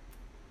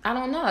 I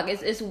don't know, like,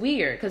 it's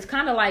weird. Because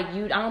kind of like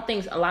I don't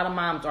think a lot of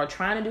moms are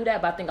trying to do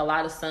that, but I think a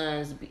lot of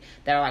sons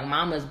that are like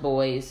mama's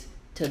boys,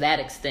 to that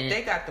extent,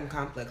 they got them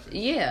complexes.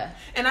 Yeah,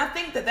 and I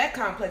think that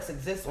complex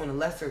exists on a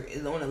lesser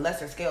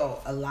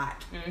scale a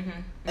lot.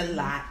 A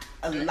lot.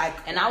 And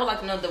I would like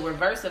to know the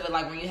reverse of it,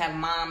 like when you have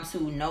moms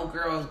who know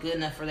girls good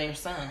enough for their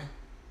son.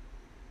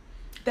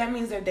 That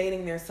means they're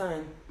dating their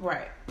son,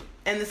 right?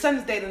 And the son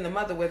is dating the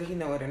mother, whether he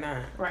know it or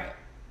not, right?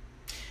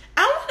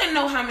 I want to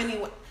know how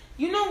many.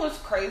 You know what's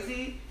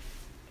crazy?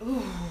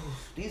 Ooh,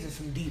 these are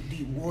some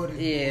deep waters.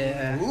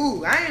 Yeah.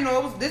 Ooh, I didn't know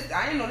it was this.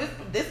 I didn't know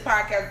this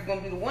podcast was gonna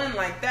be the one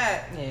like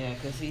that. Yeah,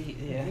 cause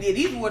yeah,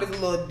 these waters a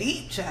little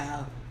deep,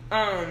 child.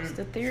 It's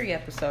the theory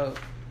episode.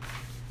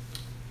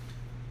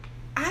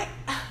 I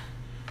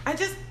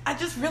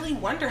just really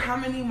wonder how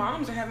many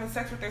moms are having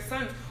sex with their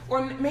sons,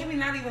 or maybe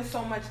not even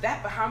so much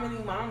that, but how many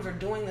moms are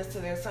doing this to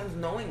their sons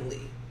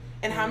knowingly,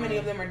 and how many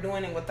of them are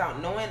doing it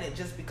without knowing it,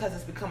 just because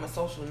it's become a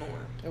social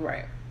norm.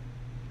 Right.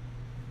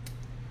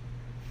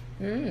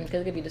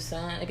 Because it could be the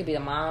son, it could be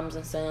the moms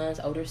and sons,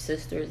 older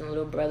sisters and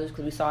little brothers,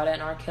 because we saw that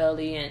in R.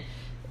 Kelly, and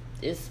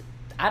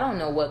I don't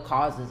know what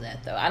causes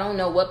that, though. I don't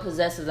know what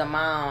possesses a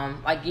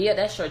mom. Like, yeah,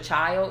 that's your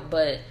child,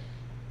 but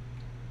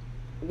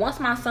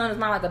once my son is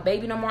not like a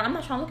baby no more, I'm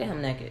not trying to look at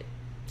him naked.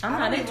 I'm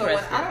not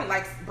interested. I don't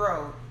like,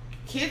 bro,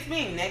 kids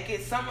being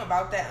naked, something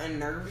about that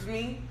unnerves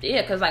me.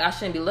 Yeah, because, like, I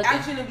shouldn't be looking.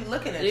 I shouldn't be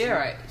looking at you. Yeah,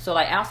 right. So,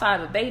 like, outside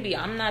of a baby,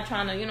 I'm not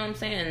trying to, you know what I'm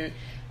saying?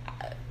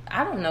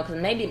 I don't know, because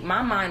maybe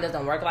my mind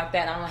doesn't work like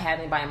that. I don't have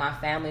anybody in my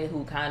family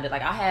who kind of,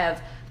 like, I have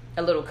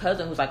a little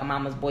cousin who's like a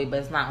mama's boy, but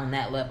it's not on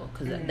that level,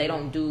 because they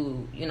don't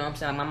do, you know what I'm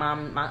saying? Like,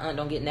 my aunt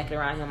don't get naked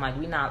around him. Like,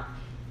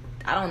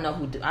 I don't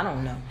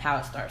know how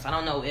it starts. I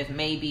don't know if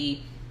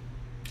maybe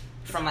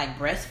from, like,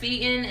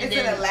 breastfeeding. Is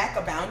it a lack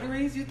of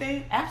boundaries, you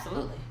think?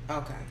 Absolutely.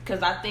 Okay.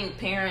 Because I think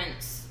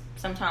parents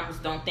sometimes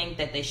don't think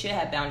that they should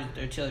have boundaries with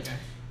their children.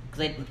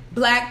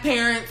 Black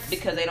parents.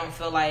 Because they don't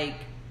feel like,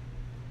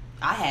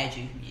 I had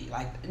you,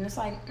 like, and it's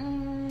like,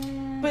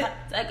 but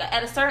like,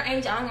 at a certain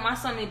age, my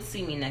son needs to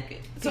see me naked.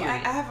 Period. So I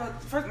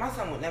have first, my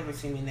son would never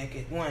see me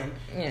naked. One,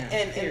 yeah,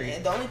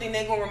 and the only thing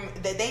they gonna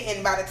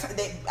and by the time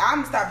I'm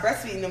gonna start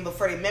breastfeeding them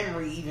before their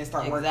memory even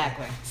start working.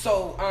 Exactly.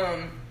 So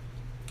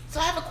so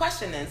I have a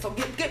question then. So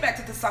get back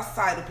to the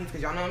societal piece,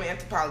 because y'all know I'm an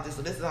anthropologist,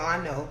 so this is all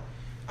I know.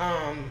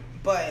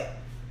 But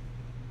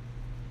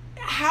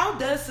how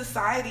does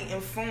society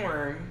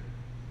inform?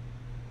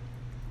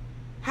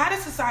 How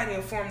does society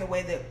inform the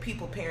way that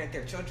people parent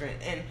their children,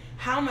 and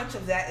how much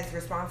of that is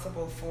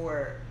responsible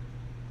for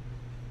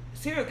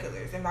serial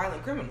killers and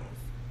violent criminals?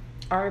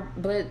 Are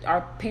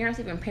parents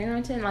even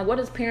parenting? Like, what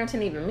does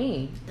parenting even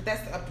mean? But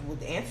that's up to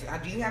the answer.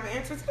 Do you have an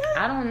answer to that?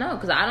 I don't know,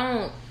 because I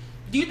don't.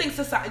 Do you think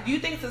society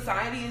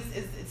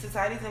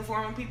is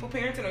informing people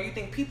parenting, or you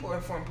think people are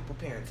informing people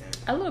parenting?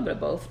 A little bit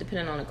of both,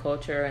 depending on the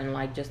culture and,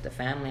 like, just the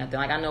family. I think,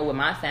 like, I know with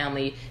my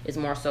family is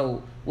more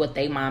so what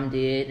they mom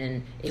did,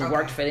 and it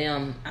worked for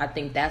them. I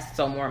think that's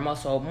more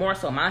so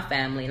my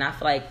family, and I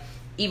feel like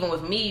even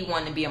with me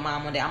wanting to be a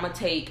mom one day, I'm gonna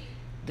take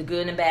the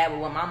good and bad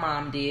with what my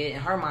mom did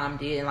and her mom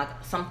did, and,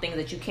 like, some things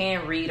that you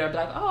can read or be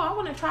like, oh, I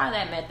want to try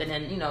that method,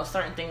 and, you know,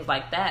 certain things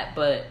like that.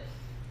 But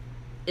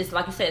it's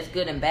like you said, it's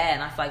good and bad,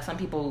 and I feel like some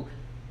people.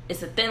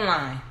 It's a thin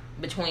line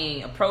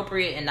between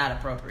appropriate and not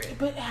appropriate.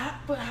 But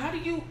how do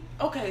you?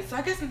 Okay, so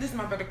I guess this is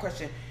my better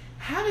question.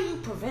 How do you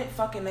prevent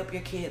fucking up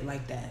your kid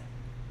like that?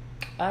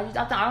 I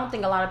don't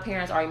think a lot of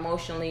parents are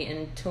emotionally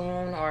in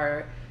tune,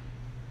 or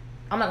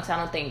I'm not gonna say I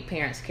don't think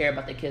parents care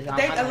about their kids. A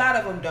lot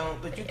of them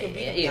don't, but you can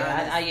be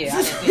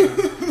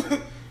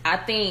honest. I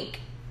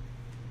think.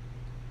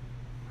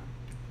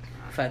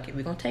 Fuck it,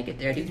 we're gonna take it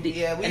there.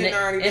 We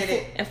already did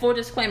it. And full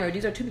disclaimer,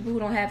 these are two people who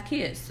don't have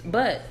kids,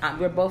 but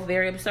we're both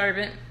very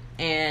observant,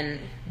 and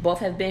both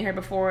have been here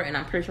before, and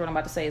I'm pretty sure what I'm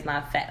about to say is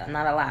not a fact,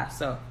 not a lie.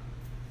 So,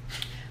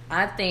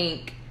 I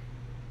think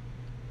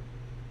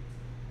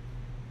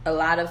a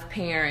lot of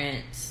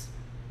parents,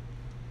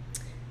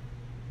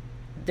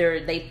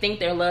 they think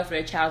their love for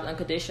their child is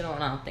unconditional,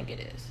 and I don't think it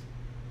is.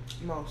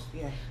 Most,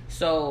 yeah.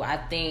 So I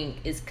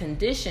think it's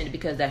conditioned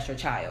because that's your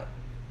child.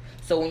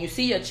 So when you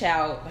see your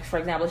child, for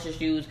example, let's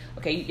just use,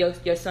 okay,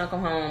 your son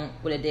come home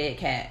with a dead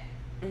cat.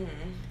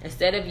 Mm-hmm.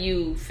 Instead of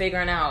you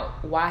figuring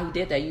out why he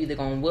did that, you either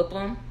gonna whoop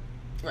him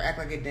or act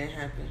like it didn't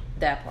happen.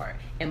 That part.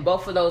 And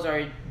both of those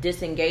are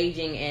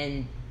disengaging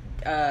and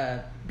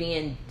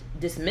being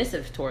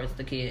dismissive towards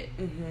the kid.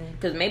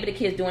 Because maybe the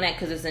kid's doing that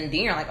because it's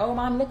endearing. Like, oh,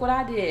 mom, look what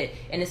I did.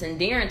 And it's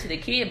endearing to the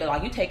kid, but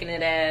like you taking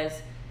it as,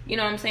 you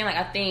know what I'm saying? Like,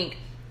 I think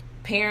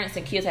parents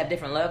and kids have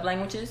different love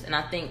languages, and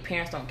I think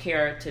parents don't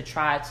care to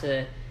try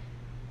to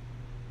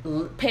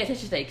pay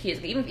attention to their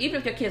kids. Even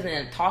if your kid's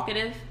isn't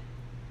talkative,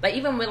 like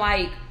even with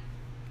like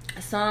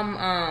some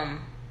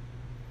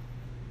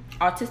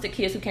autistic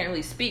kids who can't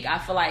really speak, I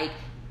feel like,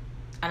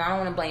 and I don't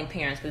want to blame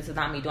parents because this is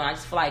not me doing it, I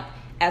just feel like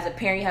as a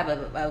parent you have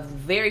a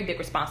very big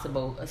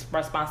responsibility,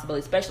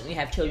 especially when you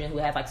have children who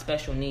have like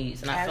special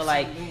needs. And I feel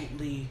like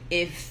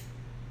if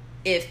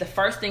the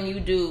first thing you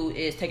do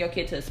is take your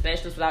kid to a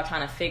specialist without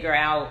trying to figure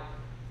out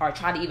or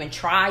try to even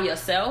try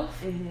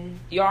yourself,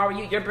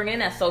 you're bringing in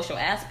that social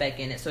aspect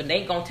in it. So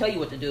they gonna tell you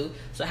what to do.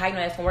 So how you know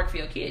that's gonna work for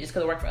your kid just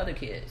because it worked for other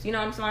kids? You know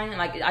what I'm saying?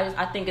 Like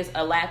I think it's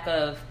a lack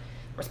of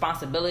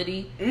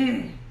responsibility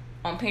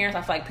on parents.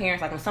 I feel like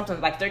parents, like when something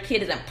like their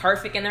kid isn't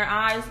perfect in their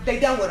eyes, they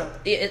done with them.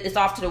 It's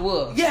off to the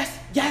wolves.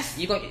 Yes.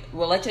 You go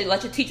let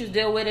your teachers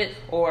deal with it,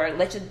 or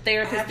let your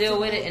therapist deal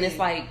with it. And it's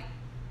like,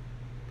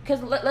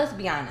 because let's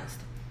be honest,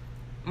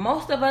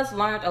 most of us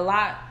learned a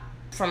lot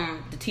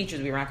from the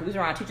teachers we were around, because we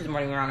were around teachers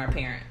more than we were around our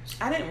parents.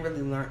 I didn't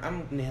really learn.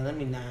 Let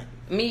me not.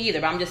 Me either,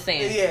 but I'm just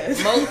saying.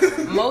 Yes.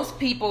 most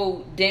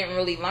people didn't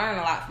really learn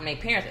a lot from their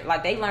parents.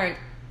 Like they learned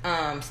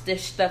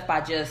stuff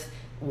by just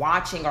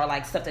watching, or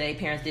like stuff that their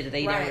parents did that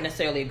they didn't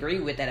necessarily agree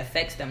with that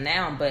affects them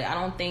now. But I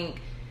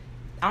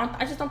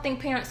just don't think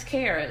parents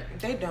care.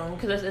 They don't,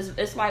 because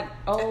it's like,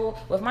 oh,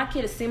 well, if my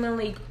kid is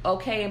seemingly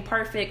okay and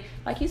perfect,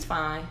 like he's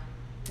fine.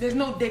 There's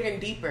no digging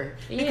deeper.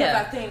 Because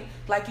I think,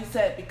 like you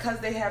said, because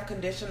they have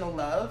conditional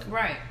love.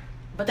 Right.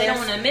 But they don't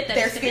want to admit that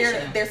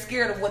they're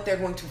scared of what they're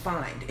going to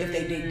find if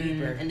they dig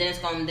deeper. And then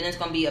it's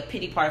gonna be a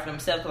pity party for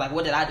themselves. Like,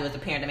 what did I do as a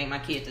parent to make my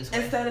kid this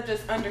way? Instead of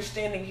just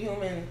understanding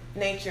human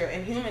nature,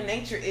 and human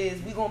nature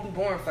is we gonna be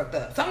born fucked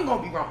up. Something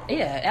gonna be wrong.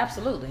 Yeah,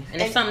 absolutely.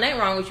 And if something ain't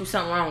wrong with you,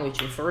 something wrong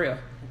with you for real.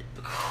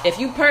 If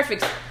you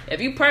perfect,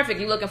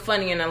 you looking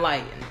funny in the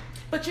light.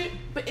 But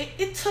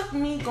it took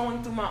me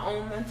going through my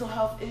own mental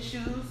health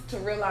issues to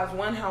realize,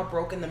 one, how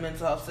broken the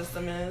mental health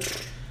system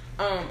is,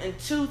 and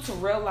two, to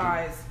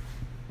realize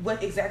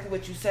what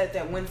you said,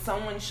 that when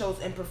someone shows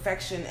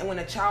imperfection, and when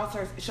a child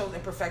shows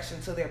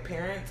imperfection to their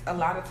parents, a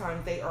lot of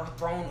times they are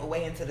thrown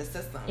away into the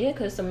system. Yeah,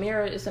 because it's a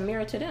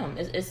mirror to them.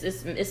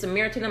 It's a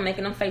mirror to them,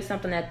 making them face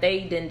something that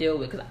they didn't deal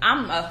with. Because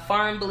I'm a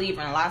firm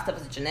believer in a lot of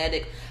stuff is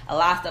genetic, a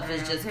lot of stuff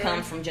is just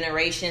comes from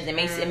generations.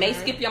 It may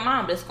skip your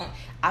mom, but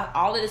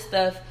all of this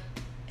stuff.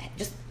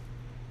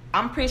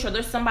 I'm pretty sure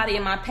there's somebody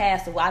in my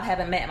past who I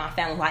haven't met in my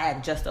family who I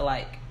act just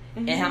alike,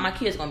 and how my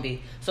kids gonna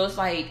be. So it's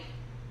like,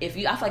 I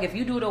feel like if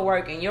you do the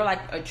work and you're like,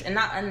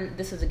 and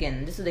this is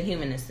the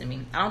humanist in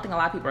me. I don't think a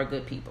lot of people are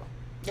good people.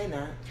 They're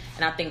not.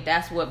 And I think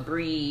that's what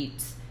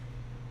breeds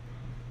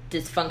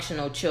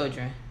dysfunctional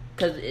children.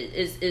 Because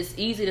it's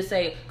easy to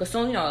say, because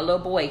soon, a little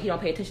boy, he don't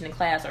pay attention in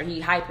class, or he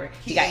hyper,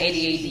 he got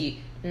ADHD.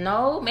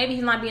 No, maybe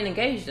he's not being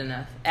engaged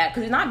enough.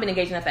 Because he's not being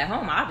engaged enough at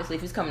home, obviously,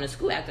 if he's coming to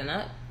school acting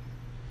up.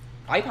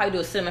 All you probably do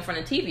is sit in front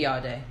of TV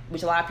all day,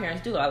 which a lot of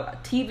parents do.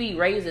 TV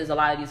raises a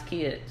lot of these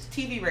kids.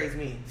 TV raised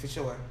me, for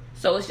sure.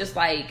 So it's just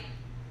like,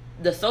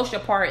 the social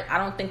part, I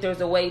don't think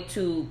there's a way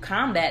to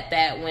combat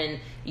that when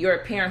you're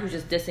a parent who's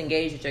just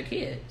disengaged with your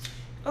kids.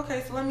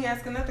 Okay, so let me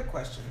ask another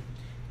question.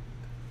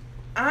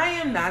 I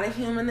am not a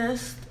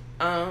humanist.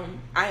 I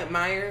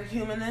admire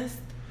humanists.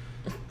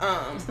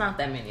 It's not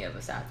that many of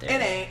us out there.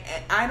 It ain't.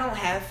 I don't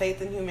have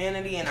faith in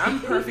humanity, and I'm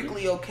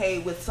perfectly okay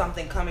with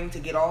something coming to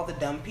get all the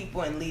dumb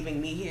people and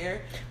leaving me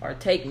here, or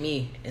take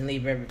me and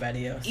leave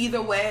everybody else.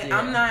 Either way, yeah.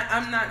 I'm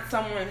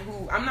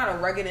not a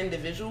rugged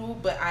individual,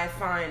 but I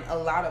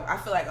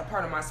feel like a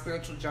part of my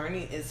spiritual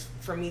journey is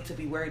for me to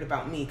be worried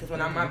about me, because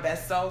when I'm my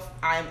best self,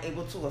 I'm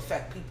able to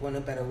affect people in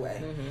a better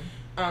way.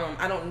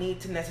 I don't need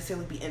to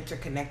necessarily be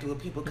interconnected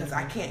with people, because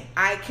I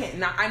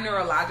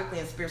neurologically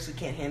and spiritually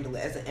can't handle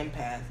it as an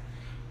empath.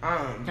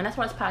 And that's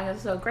why this podcast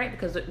is so great,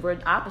 because we're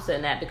opposite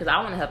in that, because I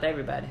want to help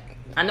everybody.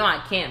 I know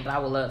I can't, but I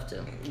would love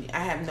to.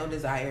 I have no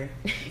desire.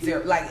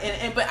 Zero.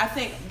 But I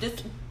think,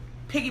 just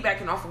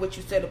piggybacking off of what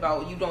you said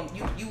about you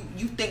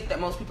think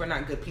that most people are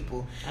not good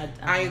people.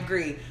 I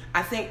agree.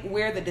 I think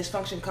where the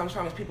dysfunction comes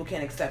from is people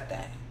can't accept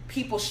that.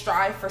 People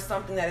strive for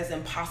something that is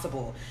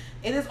impossible.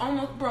 It is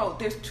almost,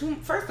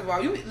 first of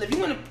all, if you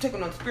want to take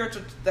it on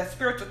spiritual,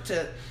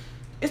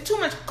 it's too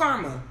much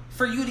karma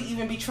for you to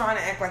even be trying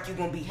to act like you're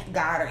going to be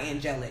God or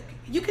angelic.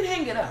 You can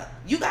hang it up.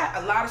 You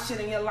got a lot of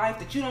shit in your life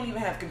that you don't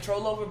even have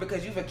control over,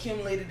 because you've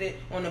accumulated it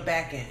on the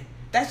back end.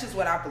 That's just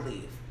what I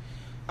believe.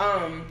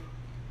 And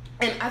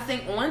I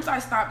think once I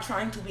stopped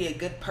trying to be a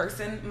good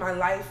person, my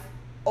life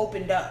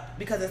opened up,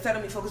 because instead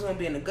of me focusing on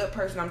being a good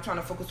person, I'm trying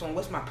to focus on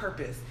what's my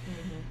purpose.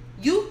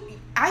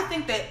 I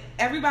think that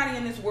everybody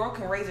in this world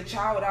can raise a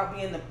child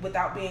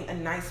without being a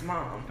nice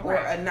mom or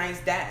a nice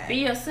dad. Be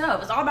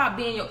yourself. It's all about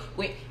being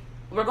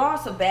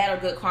regardless of bad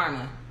or good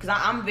karma. Because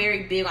I'm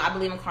very big. I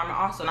believe in karma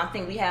also, and I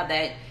think we have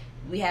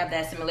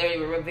that similarity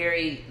where we're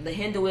the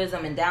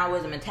Hinduism and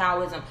Taoism and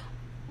Taoism.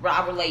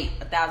 I relate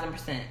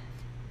 1,000%.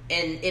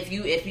 And if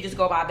you just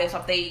go by based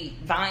off they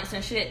violence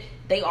and shit,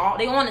 they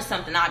on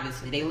something.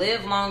 Obviously, they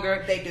live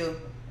longer. They do.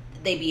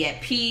 They be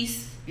at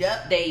peace.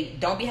 Yep. They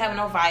don't be having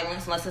no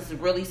violence unless it's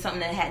really something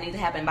that needs to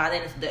happen. By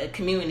then, the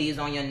community is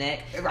on your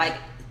neck. Right. Like,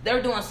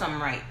 they're doing something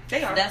right.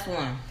 They are. So that's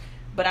one.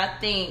 But I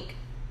think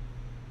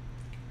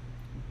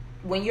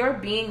when you're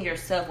being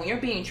yourself, when you're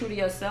being true to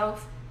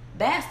yourself,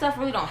 bad stuff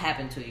really don't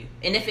happen to you.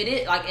 And if it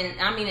is, like,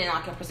 and I mean in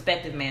like a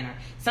perspective manner,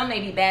 some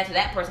may be bad to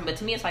that person, but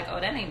to me it's like, oh,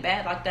 that ain't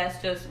bad. Like,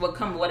 that's just what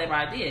come whatever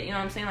I did. You know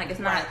what I'm saying? Like, it's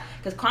not,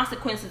 because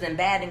consequences and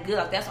bad and good,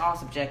 like, that's all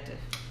subjective.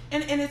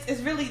 And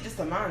it's really just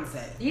a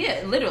mindset.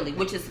 Yeah, literally,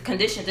 which is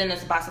conditioned in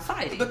us by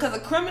society. Because a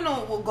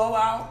criminal will go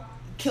out,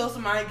 kill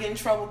somebody, get in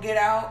trouble, get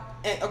out,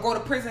 or go to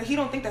prison. He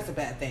don't think that's a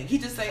bad thing. He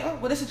just say, oh,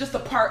 well, this is just a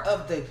part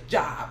of the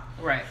job.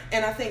 Right.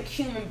 And I think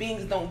human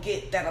beings don't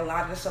get that a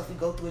lot of the stuff we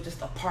go through is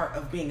just a part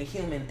of being a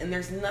human. And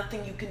there's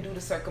nothing you can do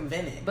to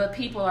circumvent it. But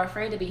people are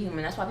afraid to be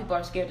human. That's why people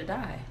are scared to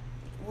die.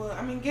 Well,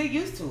 I mean, get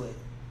used to it.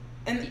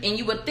 And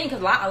you would think,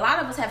 because a lot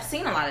of us have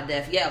seen a lot of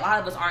death. Yeah, a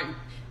lot of us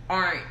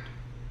aren't.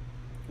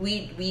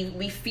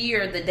 We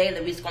fear the day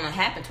that it's going to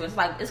happen to us. It's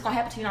like, it's going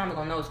to happen to you, you're not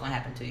going to know it's going to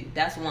happen to you.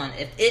 That's one.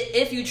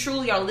 If you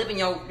truly are living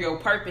your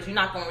purpose, you're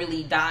not going to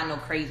really die in no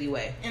crazy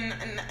way. And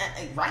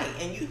right.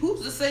 And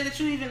who's to say that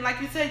you even, like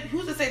you said,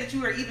 who's to say that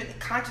you are even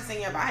conscious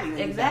in your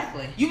body?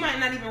 Exactly. You might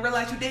not even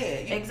realize you're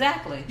dead.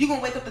 Exactly. You're going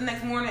to wake up the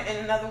next morning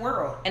in another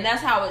world. And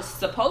that's how it's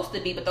supposed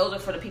to be, but those are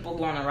for the people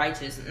who are on the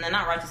righteous. And they're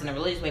not righteous in a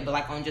religious way, but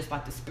like on just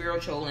like the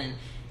spiritual and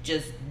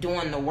just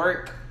doing the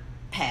work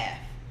path.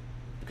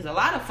 Because a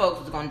lot of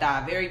folks is going to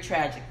die very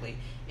tragically.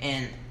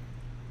 And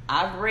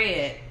I've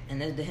read,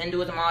 and the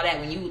Hinduism, all that,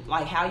 when you,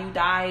 like, how you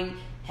die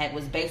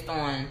was based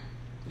on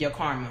your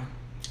karma.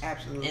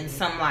 Absolutely. In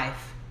some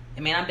life.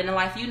 It may not been a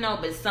life you know,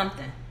 but it's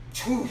something.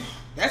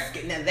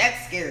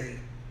 That's scary.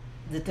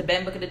 The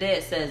Tibetan Book of the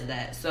Dead says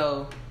that.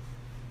 So,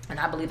 and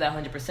I believe that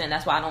 100%.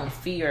 That's why I don't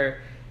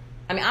fear.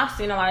 I mean, I've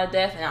seen a lot of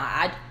death, and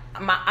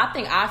I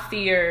think I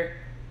fear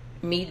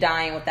me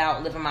dying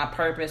without living my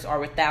purpose or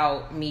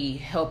without me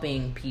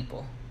helping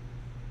people.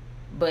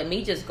 But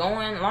me just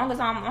going, long as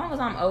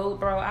I'm old,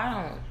 bro,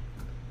 I'm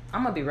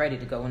gonna be ready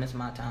to go when it's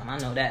my time. I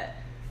know that.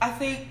 I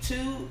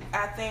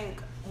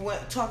think when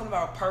talking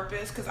about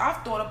purpose, because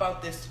I've thought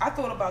about this. I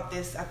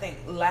think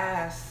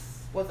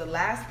last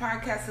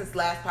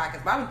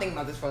podcast, but I've been thinking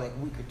about this for like a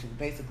week or two,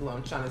 basically what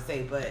I'm trying to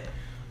say. But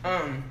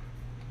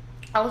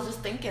I was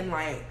just thinking,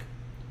 like,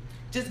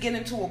 just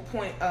getting to a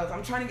point of,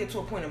 I'm trying to get to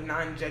a point of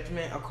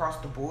non-judgment across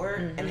the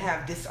board and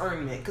have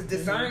discernment. Because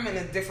discernment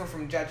is different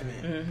from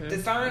judgment.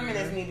 Discernment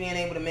is me being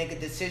able to make a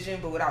decision,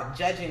 but without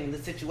judging the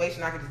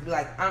situation, I could just be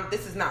like,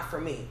 this is not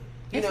for me.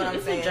 You know what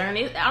I'm saying? It's a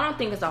journey. I don't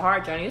think it's a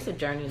hard journey. It's a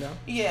journey, though.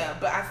 Yeah,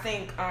 but I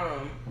think,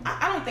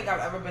 I don't think I've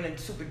ever been a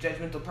super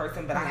judgmental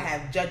person, but I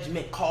have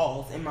judgment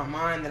calls in my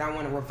mind that I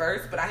want to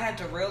reverse. But I had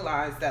to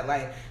realize that,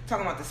 like,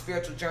 talking about the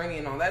spiritual journey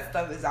and all that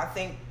stuff is, I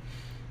think,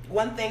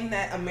 one thing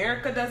that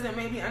America doesn't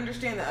maybe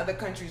understand that other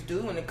countries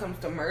do when it comes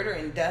to murder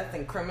and death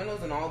and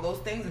criminals and all those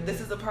things, this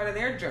is a part of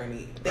their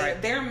journey.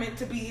 They're meant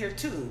to be here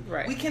too.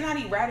 Right. We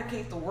cannot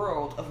eradicate the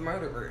world of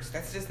murderers.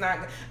 That's just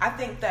not. I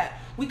think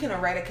that we can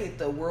eradicate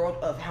the world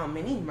of how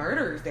many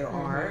murderers there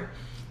are,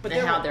 but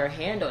and how they're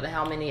handled,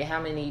 how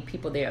many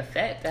people they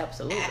affect.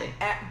 Absolutely.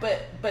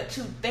 But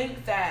to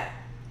think that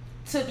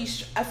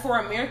for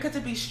America to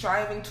be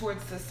striving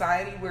towards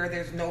society where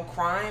there's no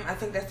crime, I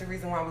think that's the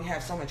reason why we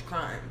have so much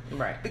crime.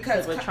 Right.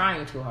 Because we're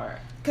trying too hard.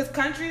 Because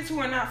countries who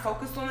are not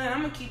focused on that,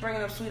 I'm going to keep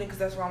bringing up Sweden because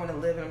that's where I want to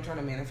live and I'm trying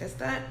to manifest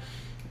that.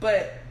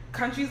 But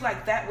countries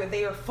like that where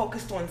they are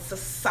focused on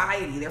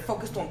society, they're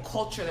focused on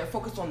culture, they're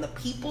focused on the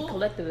people.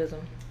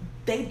 Collectivism.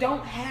 They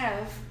don't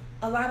have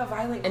a lot of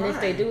violent crime. And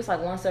if they do, it's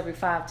like once every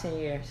 5-10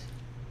 years.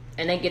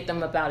 And they get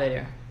them up out of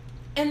there.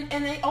 And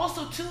they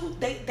also, too,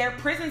 their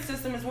prison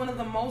system is one of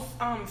the most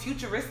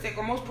futuristic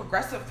or most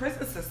progressive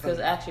prison systems. Because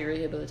actually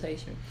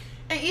rehabilitation.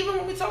 And even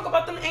when we talk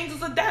about them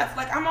angels of death,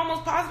 like, I'm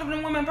almost positive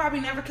them women probably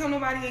never kill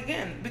nobody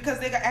again because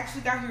they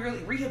actually got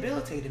really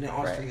rehabilitated in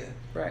Austria.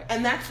 Right.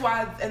 And that's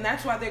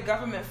why their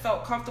government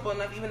felt comfortable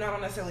enough, even though I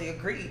don't necessarily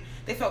agree,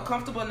 they felt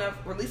comfortable enough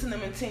releasing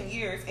them in 10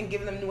 years and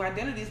giving them new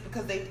identities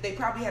because they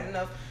probably had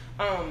enough...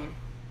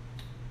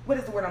 what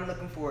is the word I'm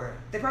looking for?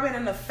 They probably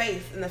had enough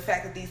faith in the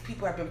fact that these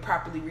people have been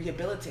properly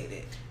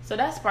rehabilitated. So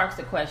that sparks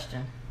the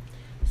question.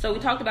 So we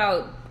talked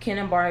about Ken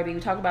and Barbie.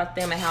 We talked about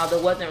them and how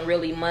there wasn't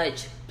really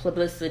much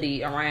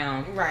publicity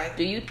around. Right.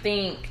 Do you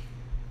think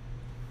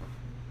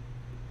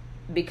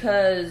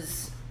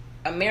because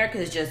America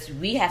is just,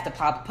 we have to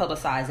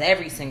publicize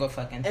every single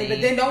fucking thing.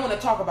 But then don't want to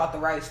talk about the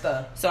right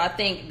stuff. So I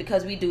think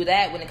because we do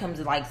that when it comes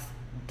to like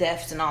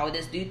deaths and all of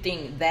this, do you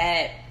think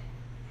that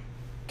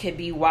could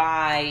be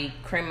why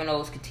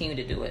criminals continue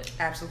to do it?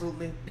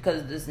 Absolutely.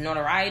 Because there's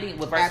notoriety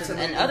versus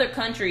in other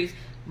countries,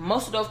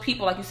 most of those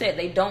people, like you said,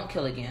 they don't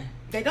kill again.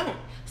 They don't.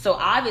 So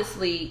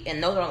obviously,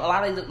 in those a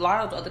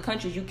lot of other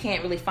countries, you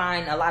can't really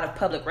find a lot of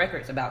public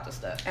records about the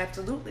stuff.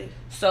 Absolutely.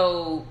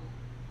 So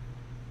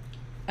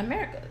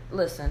America,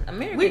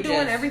 we're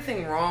doing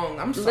everything wrong.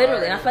 I'm sorry.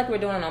 Literally, and I feel like we're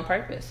doing it on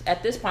purpose.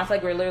 At this point, I feel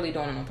like we're literally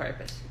doing it on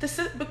purpose.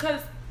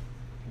 Because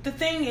the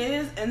thing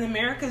is, in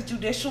America's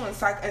judicial and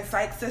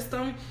psych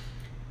system,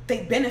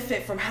 they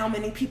benefit from how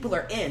many people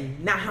are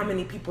in, not how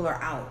many people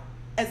are out.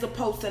 As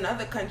opposed to in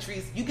other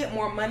countries, you get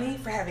more money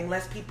for having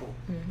less people.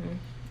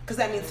 Because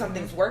that means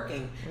something's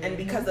working. And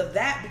because of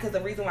that, because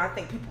the reason why I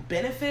think people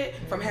benefit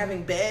from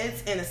having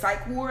beds in a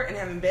psych ward and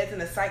having beds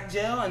in a psych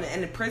jail and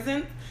in a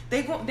prison,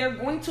 they're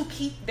going to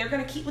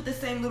keep with the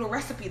same little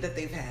recipe that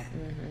they've had.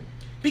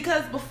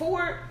 Because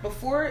before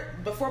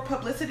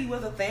publicity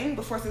was a thing,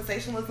 before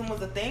sensationalism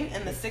was a thing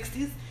in the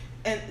 60s,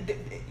 and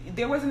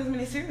there wasn't as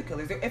many serial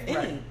killers, if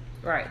any.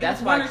 Right.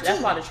 That's why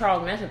the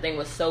Charles Manson thing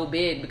was so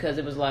big, because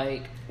it was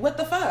like, what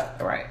the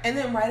fuck? Right. And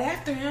then right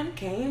after him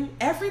came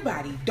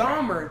everybody.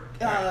 Dahmer,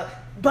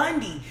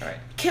 Bundy,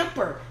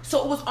 Kemper.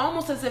 So it was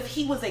almost as if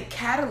he was a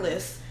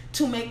catalyst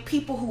to make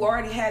people who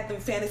already had them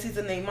fantasies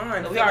in their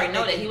mind. But we already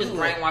know that he was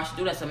brainwashed to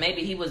do that, so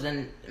maybe he was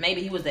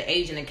the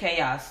agent of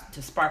chaos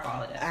to spark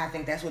all of that. I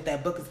think that's what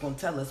that book is going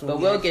to tell us. But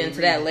we'll get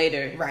into that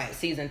later, right?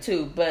 Season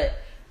 2. But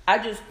I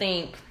just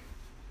think,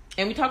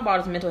 and we talk about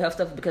his mental health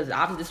stuff because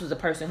obviously this was a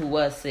person who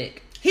was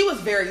sick. He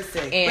was very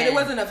sick, but it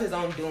wasn't of his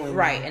own doing.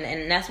 Right,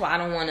 and that's why I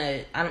don't want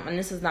to, and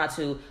this is not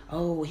to,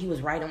 he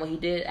was right in what he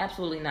did.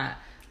 Absolutely not.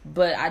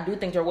 But I do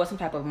think there was some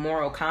type of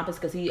moral compass,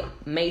 because he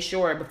made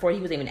sure before he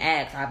was even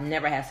asked, I've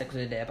never had sex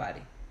with a dead body.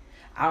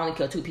 I only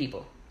killed 2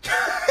 people.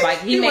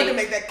 Like he wanted to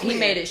make that clear. He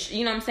made it,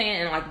 you know what I'm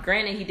saying? And like,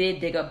 granted, he did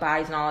dig up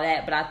bodies and all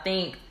that, but I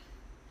think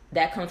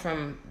that comes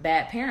from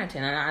bad parenting.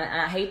 And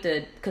I hate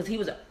to, because he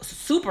was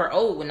super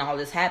old when all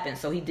this happened,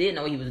 so he did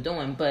know what he was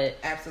doing. But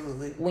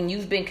absolutely, when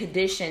you've been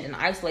conditioned and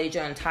isolated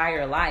your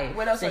entire life,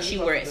 since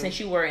you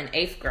were in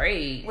 8th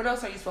grade, what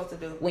else are you supposed to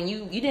do? When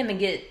you didn't even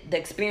get the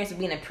experience of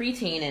being a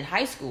preteen in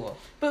high school,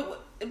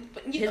 but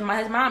his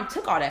mom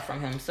took all that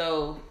from him.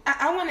 So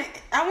I want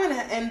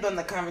to end on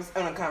a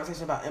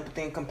conversation about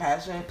empathy and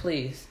compassion,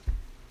 please.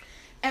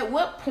 At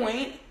what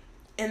point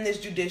in this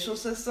judicial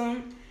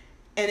system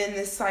and in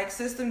this psych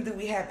system do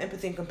we have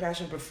empathy and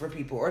compassion for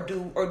people, or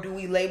do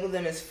we label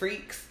them as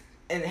freaks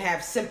and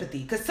have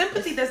sympathy? Because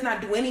sympathy does not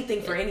do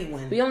anything for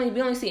anyone. We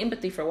only see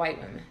empathy for white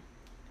women.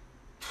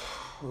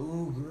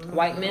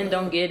 White men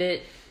don't get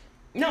it.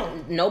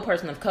 No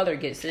person of color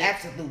gets it.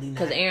 Absolutely not.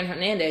 Because Aaron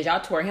Hernandez, y'all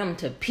tore him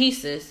to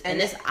pieces,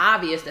 and it's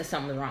obvious that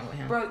something's wrong with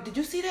him. Bro, did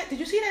you see that? Did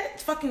you see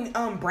that fucking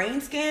brain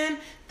scan?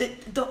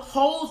 The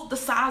holes the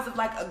size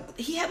of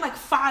he had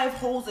 5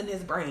 holes in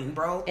his brain,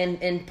 bro.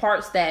 And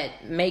parts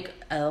that make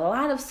a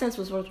lot of sense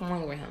with what's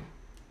wrong with him.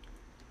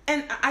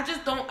 And I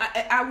just don't.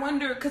 I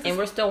wonder, and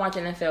we're still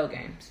watching NFL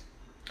games.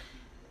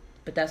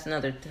 But that's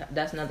another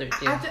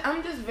thing.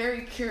 I'm just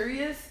very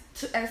curious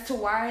as to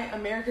why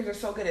Americans are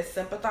so good at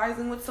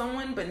sympathizing with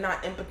someone but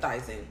not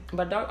empathizing.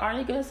 But are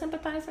they good at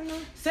sympathizing though?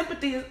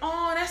 Sympathy is,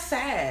 that's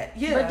sad.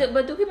 Yeah.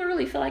 But do people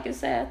really feel like it's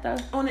sad though?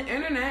 On the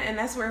internet, and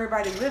that's where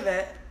everybody live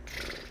at.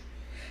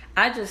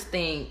 I just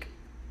think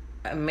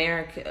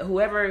America,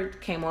 whoever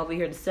came over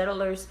here, the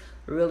settlers,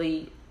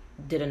 really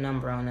did a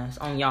number on us,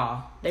 on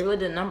y'all. They really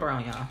did a number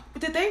on y'all.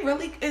 But did they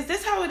really? Is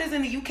this how it is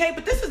in the UK?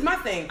 But this is my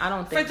thing. I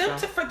don't think so.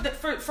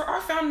 For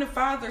our founding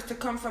fathers to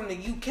come from the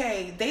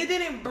UK, they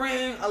didn't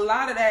bring a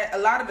lot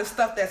of the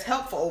stuff that's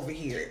helpful over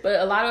here.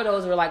 But a lot of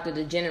those were like the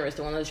degenerates,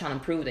 the ones that were trying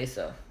to prove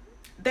themselves.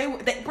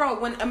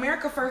 Bro, when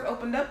America first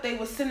opened up, they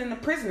was sending the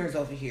prisoners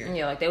over here.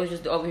 Yeah, they was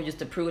just over here just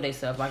to prove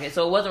themselves.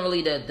 So it wasn't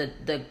really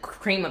the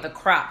cream of the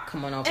crop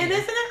coming over. And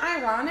here. Isn't it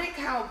ironic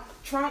how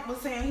Trump was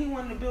saying he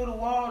wanted to build a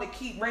wall to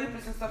keep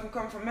rapists and stuff from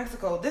coming from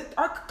Mexico?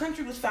 Our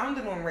country was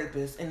founded on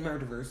rapists and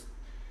murderers.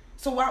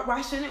 So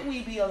why shouldn't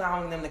we be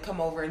allowing them to come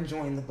over and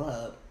join the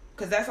club?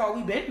 Because that's all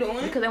we've been doing.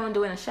 Because they want to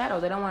do it in the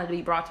shadows. They don't want it to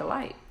be brought to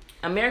light.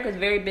 America's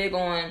very big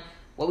on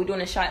what we do in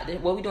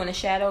the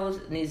shadows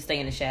needs to stay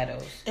in the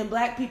shadows. And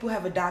black people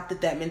have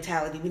adopted that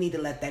mentality. We need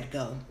to let that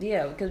go.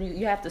 Yeah, because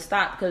you have to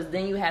stop, because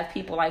then you have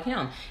people like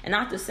him. And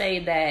not to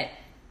say that,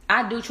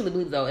 I do truly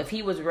believe though, if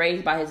he was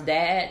raised by his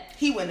dad,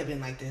 he wouldn't have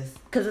been like this.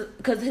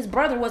 Because his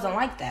brother wasn't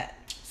like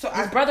that. So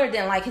his brother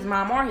didn't like his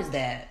mom or his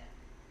dad.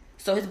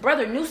 So his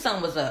brother knew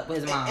something was up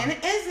with his mom. And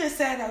isn't it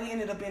sad how he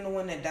ended up being the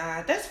one that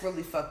died? That's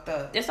really fucked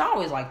up. It's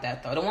always like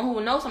that though. The one who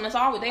knows something, that's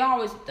always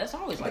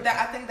like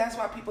that. I think that's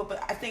why people.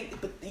 But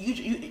you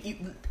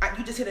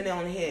just hit a nail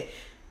on the head.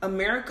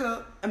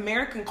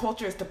 American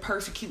culture is to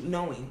persecute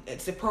knowing.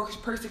 It's to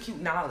persecute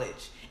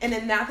knowledge. And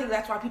then I think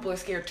that's why people are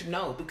scared to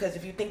know. Because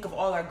if you think of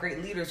all our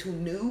great leaders who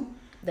knew,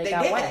 they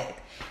got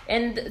whacked.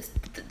 And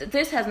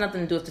this has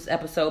nothing to do with this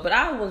episode, but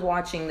I was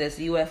watching this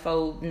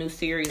UFO new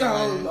series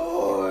on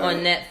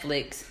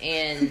Netflix,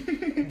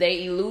 and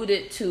they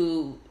alluded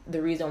to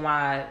the reason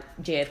why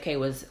JFK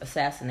was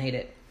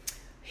assassinated.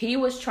 He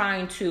was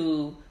trying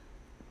to,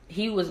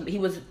 he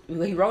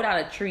wrote out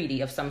a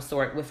treaty of some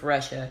sort with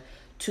Russia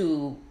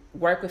to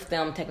work with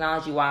them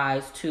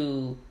technology-wise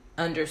to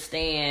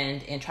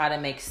understand and try to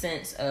make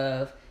sense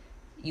of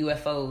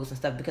UFOs and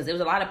stuff, because there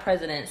was a lot of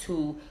presidents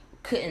who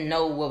couldn't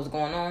know what was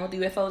going on with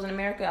UFOs in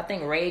America. I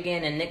think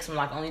Reagan and Nixon were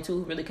like only two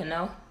who really could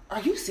know. Are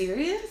you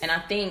serious? And I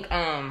think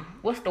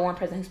what's the one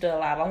president who's still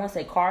alive? I want to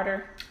say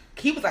Carter.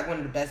 He was like one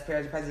of the best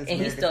presidents.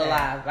 And he's still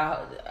alive.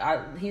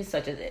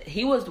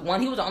 He was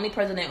the only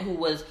president who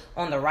was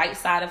on the right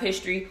side of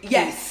history.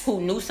 Yes.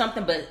 Who knew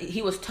something, but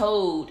he was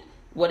told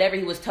whatever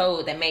he was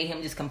told that made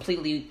him just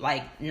completely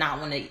like not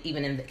want to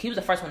even. He was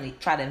the first one to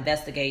try to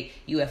investigate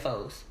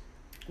UFOs.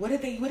 What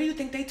do you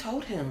think they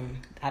told him?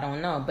 I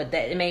don't know, but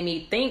it made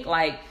me think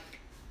like.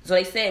 So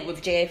they said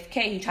with JFK,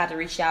 he tried to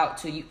reach out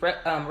to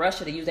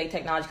Russia to use their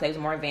technology because they was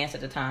more advanced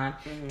at the time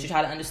to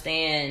try to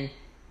understand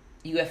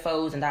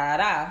UFOs and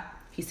da.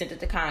 He sent it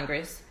to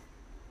Congress.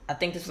 I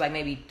think this was like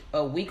maybe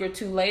a week or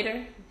two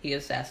later, he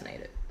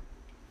assassinated.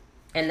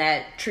 And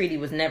that treaty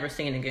was never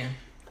seen again.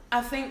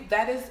 I think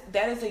that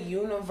is a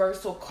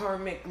universal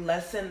karmic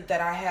lesson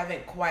that I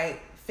haven't quite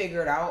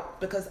figured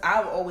out, because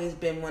I've always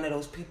been one of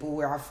those people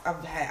where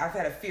I've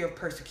had a fear of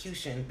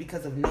persecution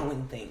because of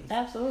knowing things.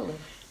 Absolutely.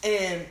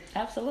 And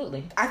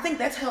absolutely, I think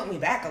that's held me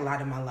back a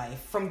lot in my life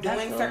from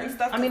doing certain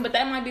stuff. I mean, but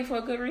that might be for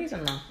a good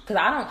reason though, because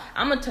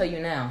I'm gonna tell you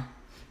now.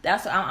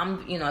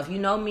 I'm if you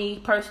know me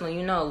personally,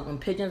 you know when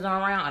pigeons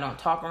are around, I don't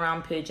talk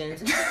around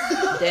pigeons.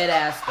 Dead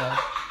ass though.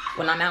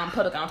 When I'm out in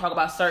public, I don't talk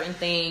about certain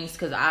things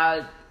because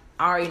I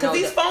already know. Because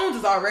these phones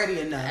is already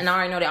enough. And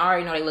I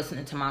already know they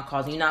listening to my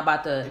calls. And you're not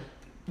about to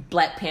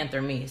Black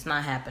Panther me. It's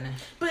not happening.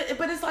 But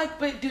it's like,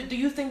 do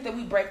you think that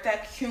we break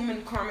that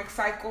human karmic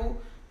cycle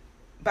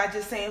by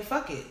just saying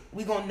fuck it?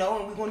 We gonna know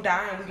and we gonna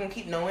die and we gonna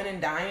keep knowing and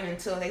dying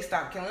until they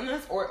stop killing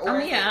us? Or I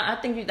mean, yeah,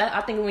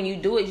 I think when you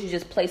do it, you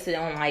just place it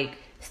on like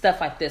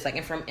stuff like this, like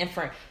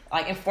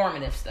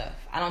informative stuff.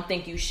 I don't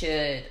think you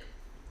should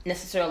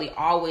necessarily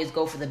always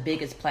go for the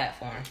biggest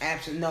platform.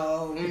 Absolutely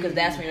no, because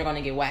that's when you're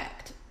gonna get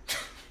whacked.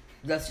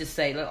 Let's just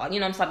say, you know what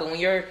I'm saying. But when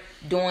you're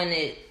doing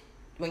it,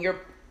 when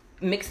you're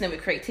mixing it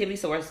with creativity,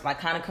 so it's like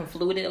kind of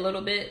confluted a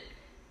little bit,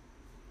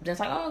 then it's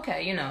like, oh,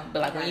 okay, you know.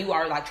 But like when you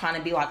are like trying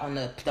to be like on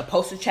the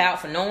poster child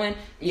for knowing,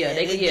 you're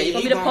gonna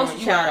be the poster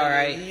child, all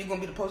right. You're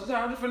gonna be the poster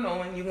child for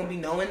knowing. You're gonna be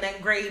knowing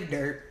that grave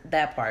dirt.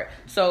 That part.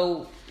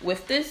 So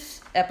with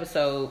this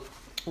episode,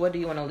 what do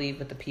you want to leave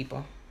with the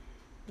people?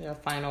 Your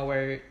final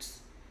words.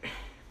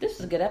 This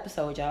is a good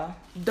episode, y'all.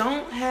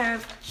 Don't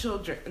have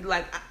children.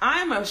 Like,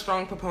 I'm a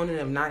strong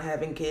proponent of not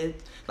having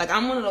kids. Like,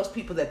 I'm one of those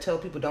people that tell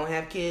people don't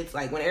have kids.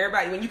 Like,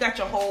 when you got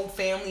your whole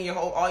family,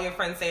 all your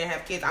friends saying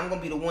have kids, I'm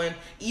gonna be the one.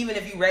 Even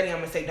if you're ready, I'm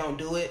gonna say don't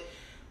do it.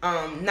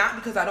 Not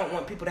because I don't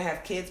want people to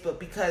have kids, but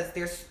because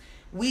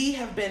we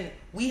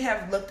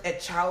have looked at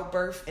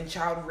childbirth and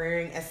child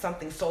rearing as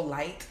something so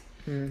light.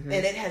 Mm-hmm.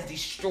 And it has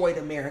destroyed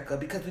America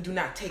because we do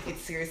not take it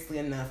seriously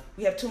enough.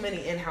 We have too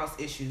many in-house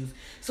issues.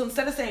 So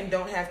instead of saying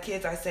don't have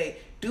kids, I say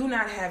do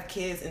not have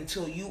kids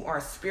until you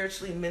are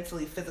spiritually,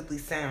 mentally, physically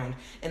sound.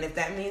 And if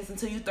that means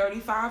until you're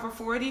 35 or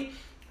 40,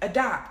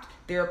 adopt.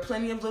 There are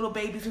plenty of little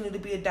babies who need to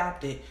be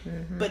adopted.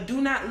 Mm-hmm. But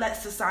do not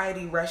let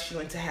society rush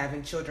you into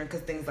having children because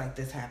things like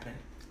this happen.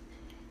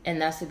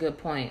 And that's a good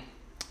point.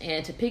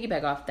 And to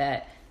piggyback off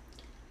that,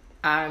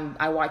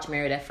 I watched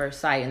Married at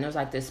First Sight, and there's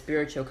like this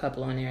spiritual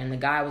couple on there, and the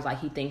guy was like,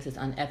 he thinks it's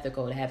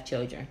unethical to have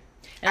children.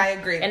 And I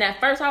agree. And at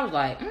first I was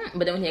like,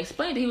 but then when he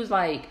explained it, he was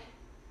like,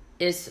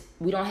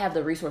 we don't have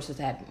the resources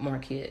to have more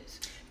kids.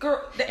 Girl,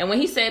 and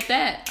when he said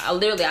that,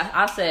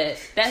 I said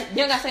that you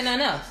don't gotta say nothing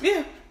else.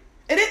 Yeah.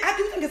 I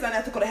do think it's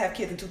unethical to have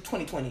kids until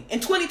 2020. In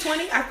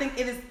 2020, I think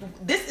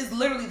this is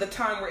literally the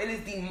time where it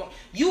is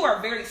you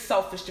are very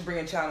selfish to bring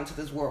a child into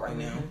this world right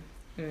now.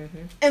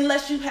 Mm-hmm.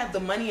 Unless you have the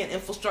money and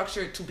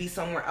infrastructure to be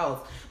somewhere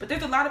else. But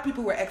there's a lot of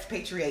people who are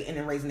expatriating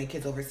and raising their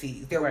kids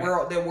overseas. They're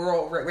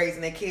world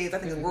raising their kids. I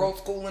think it's world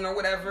schooling or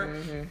whatever.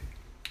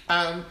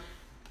 Mm-hmm.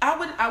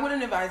 I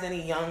wouldn't advise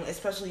any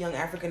especially young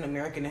African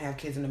American to have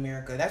kids in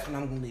America. That's what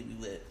I'm gonna leave you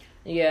with.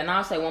 Yeah, and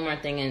I'll say one more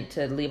thing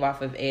to leave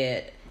off of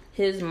Ed.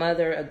 His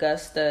mother,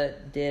 Augusta,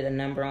 did a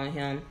number on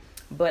him.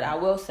 But I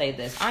will say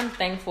this. I'm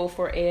thankful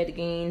for Ed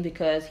Gein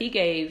because he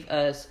gave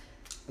us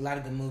a lot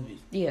of good movies.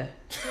 Yeah.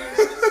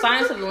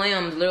 Silence of the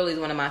Lambs literally is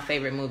one of my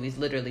favorite movies,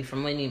 literally, for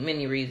many,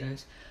 many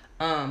reasons.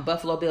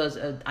 Buffalo Bill is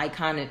an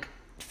iconic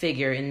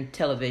figure in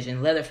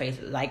television. Leatherface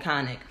is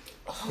iconic.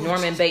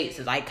 Norman Bates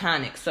is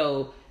iconic.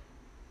 So,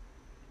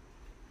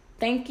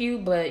 thank you,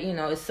 but,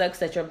 it sucks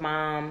that your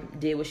mom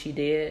did what she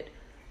did.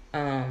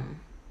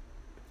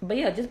 But,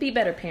 yeah, just be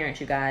better parents,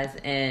 you guys.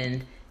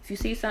 And if you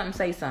see something,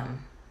 say something.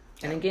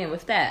 And again,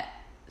 with that,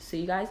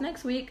 see you guys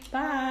next week.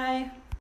 Bye.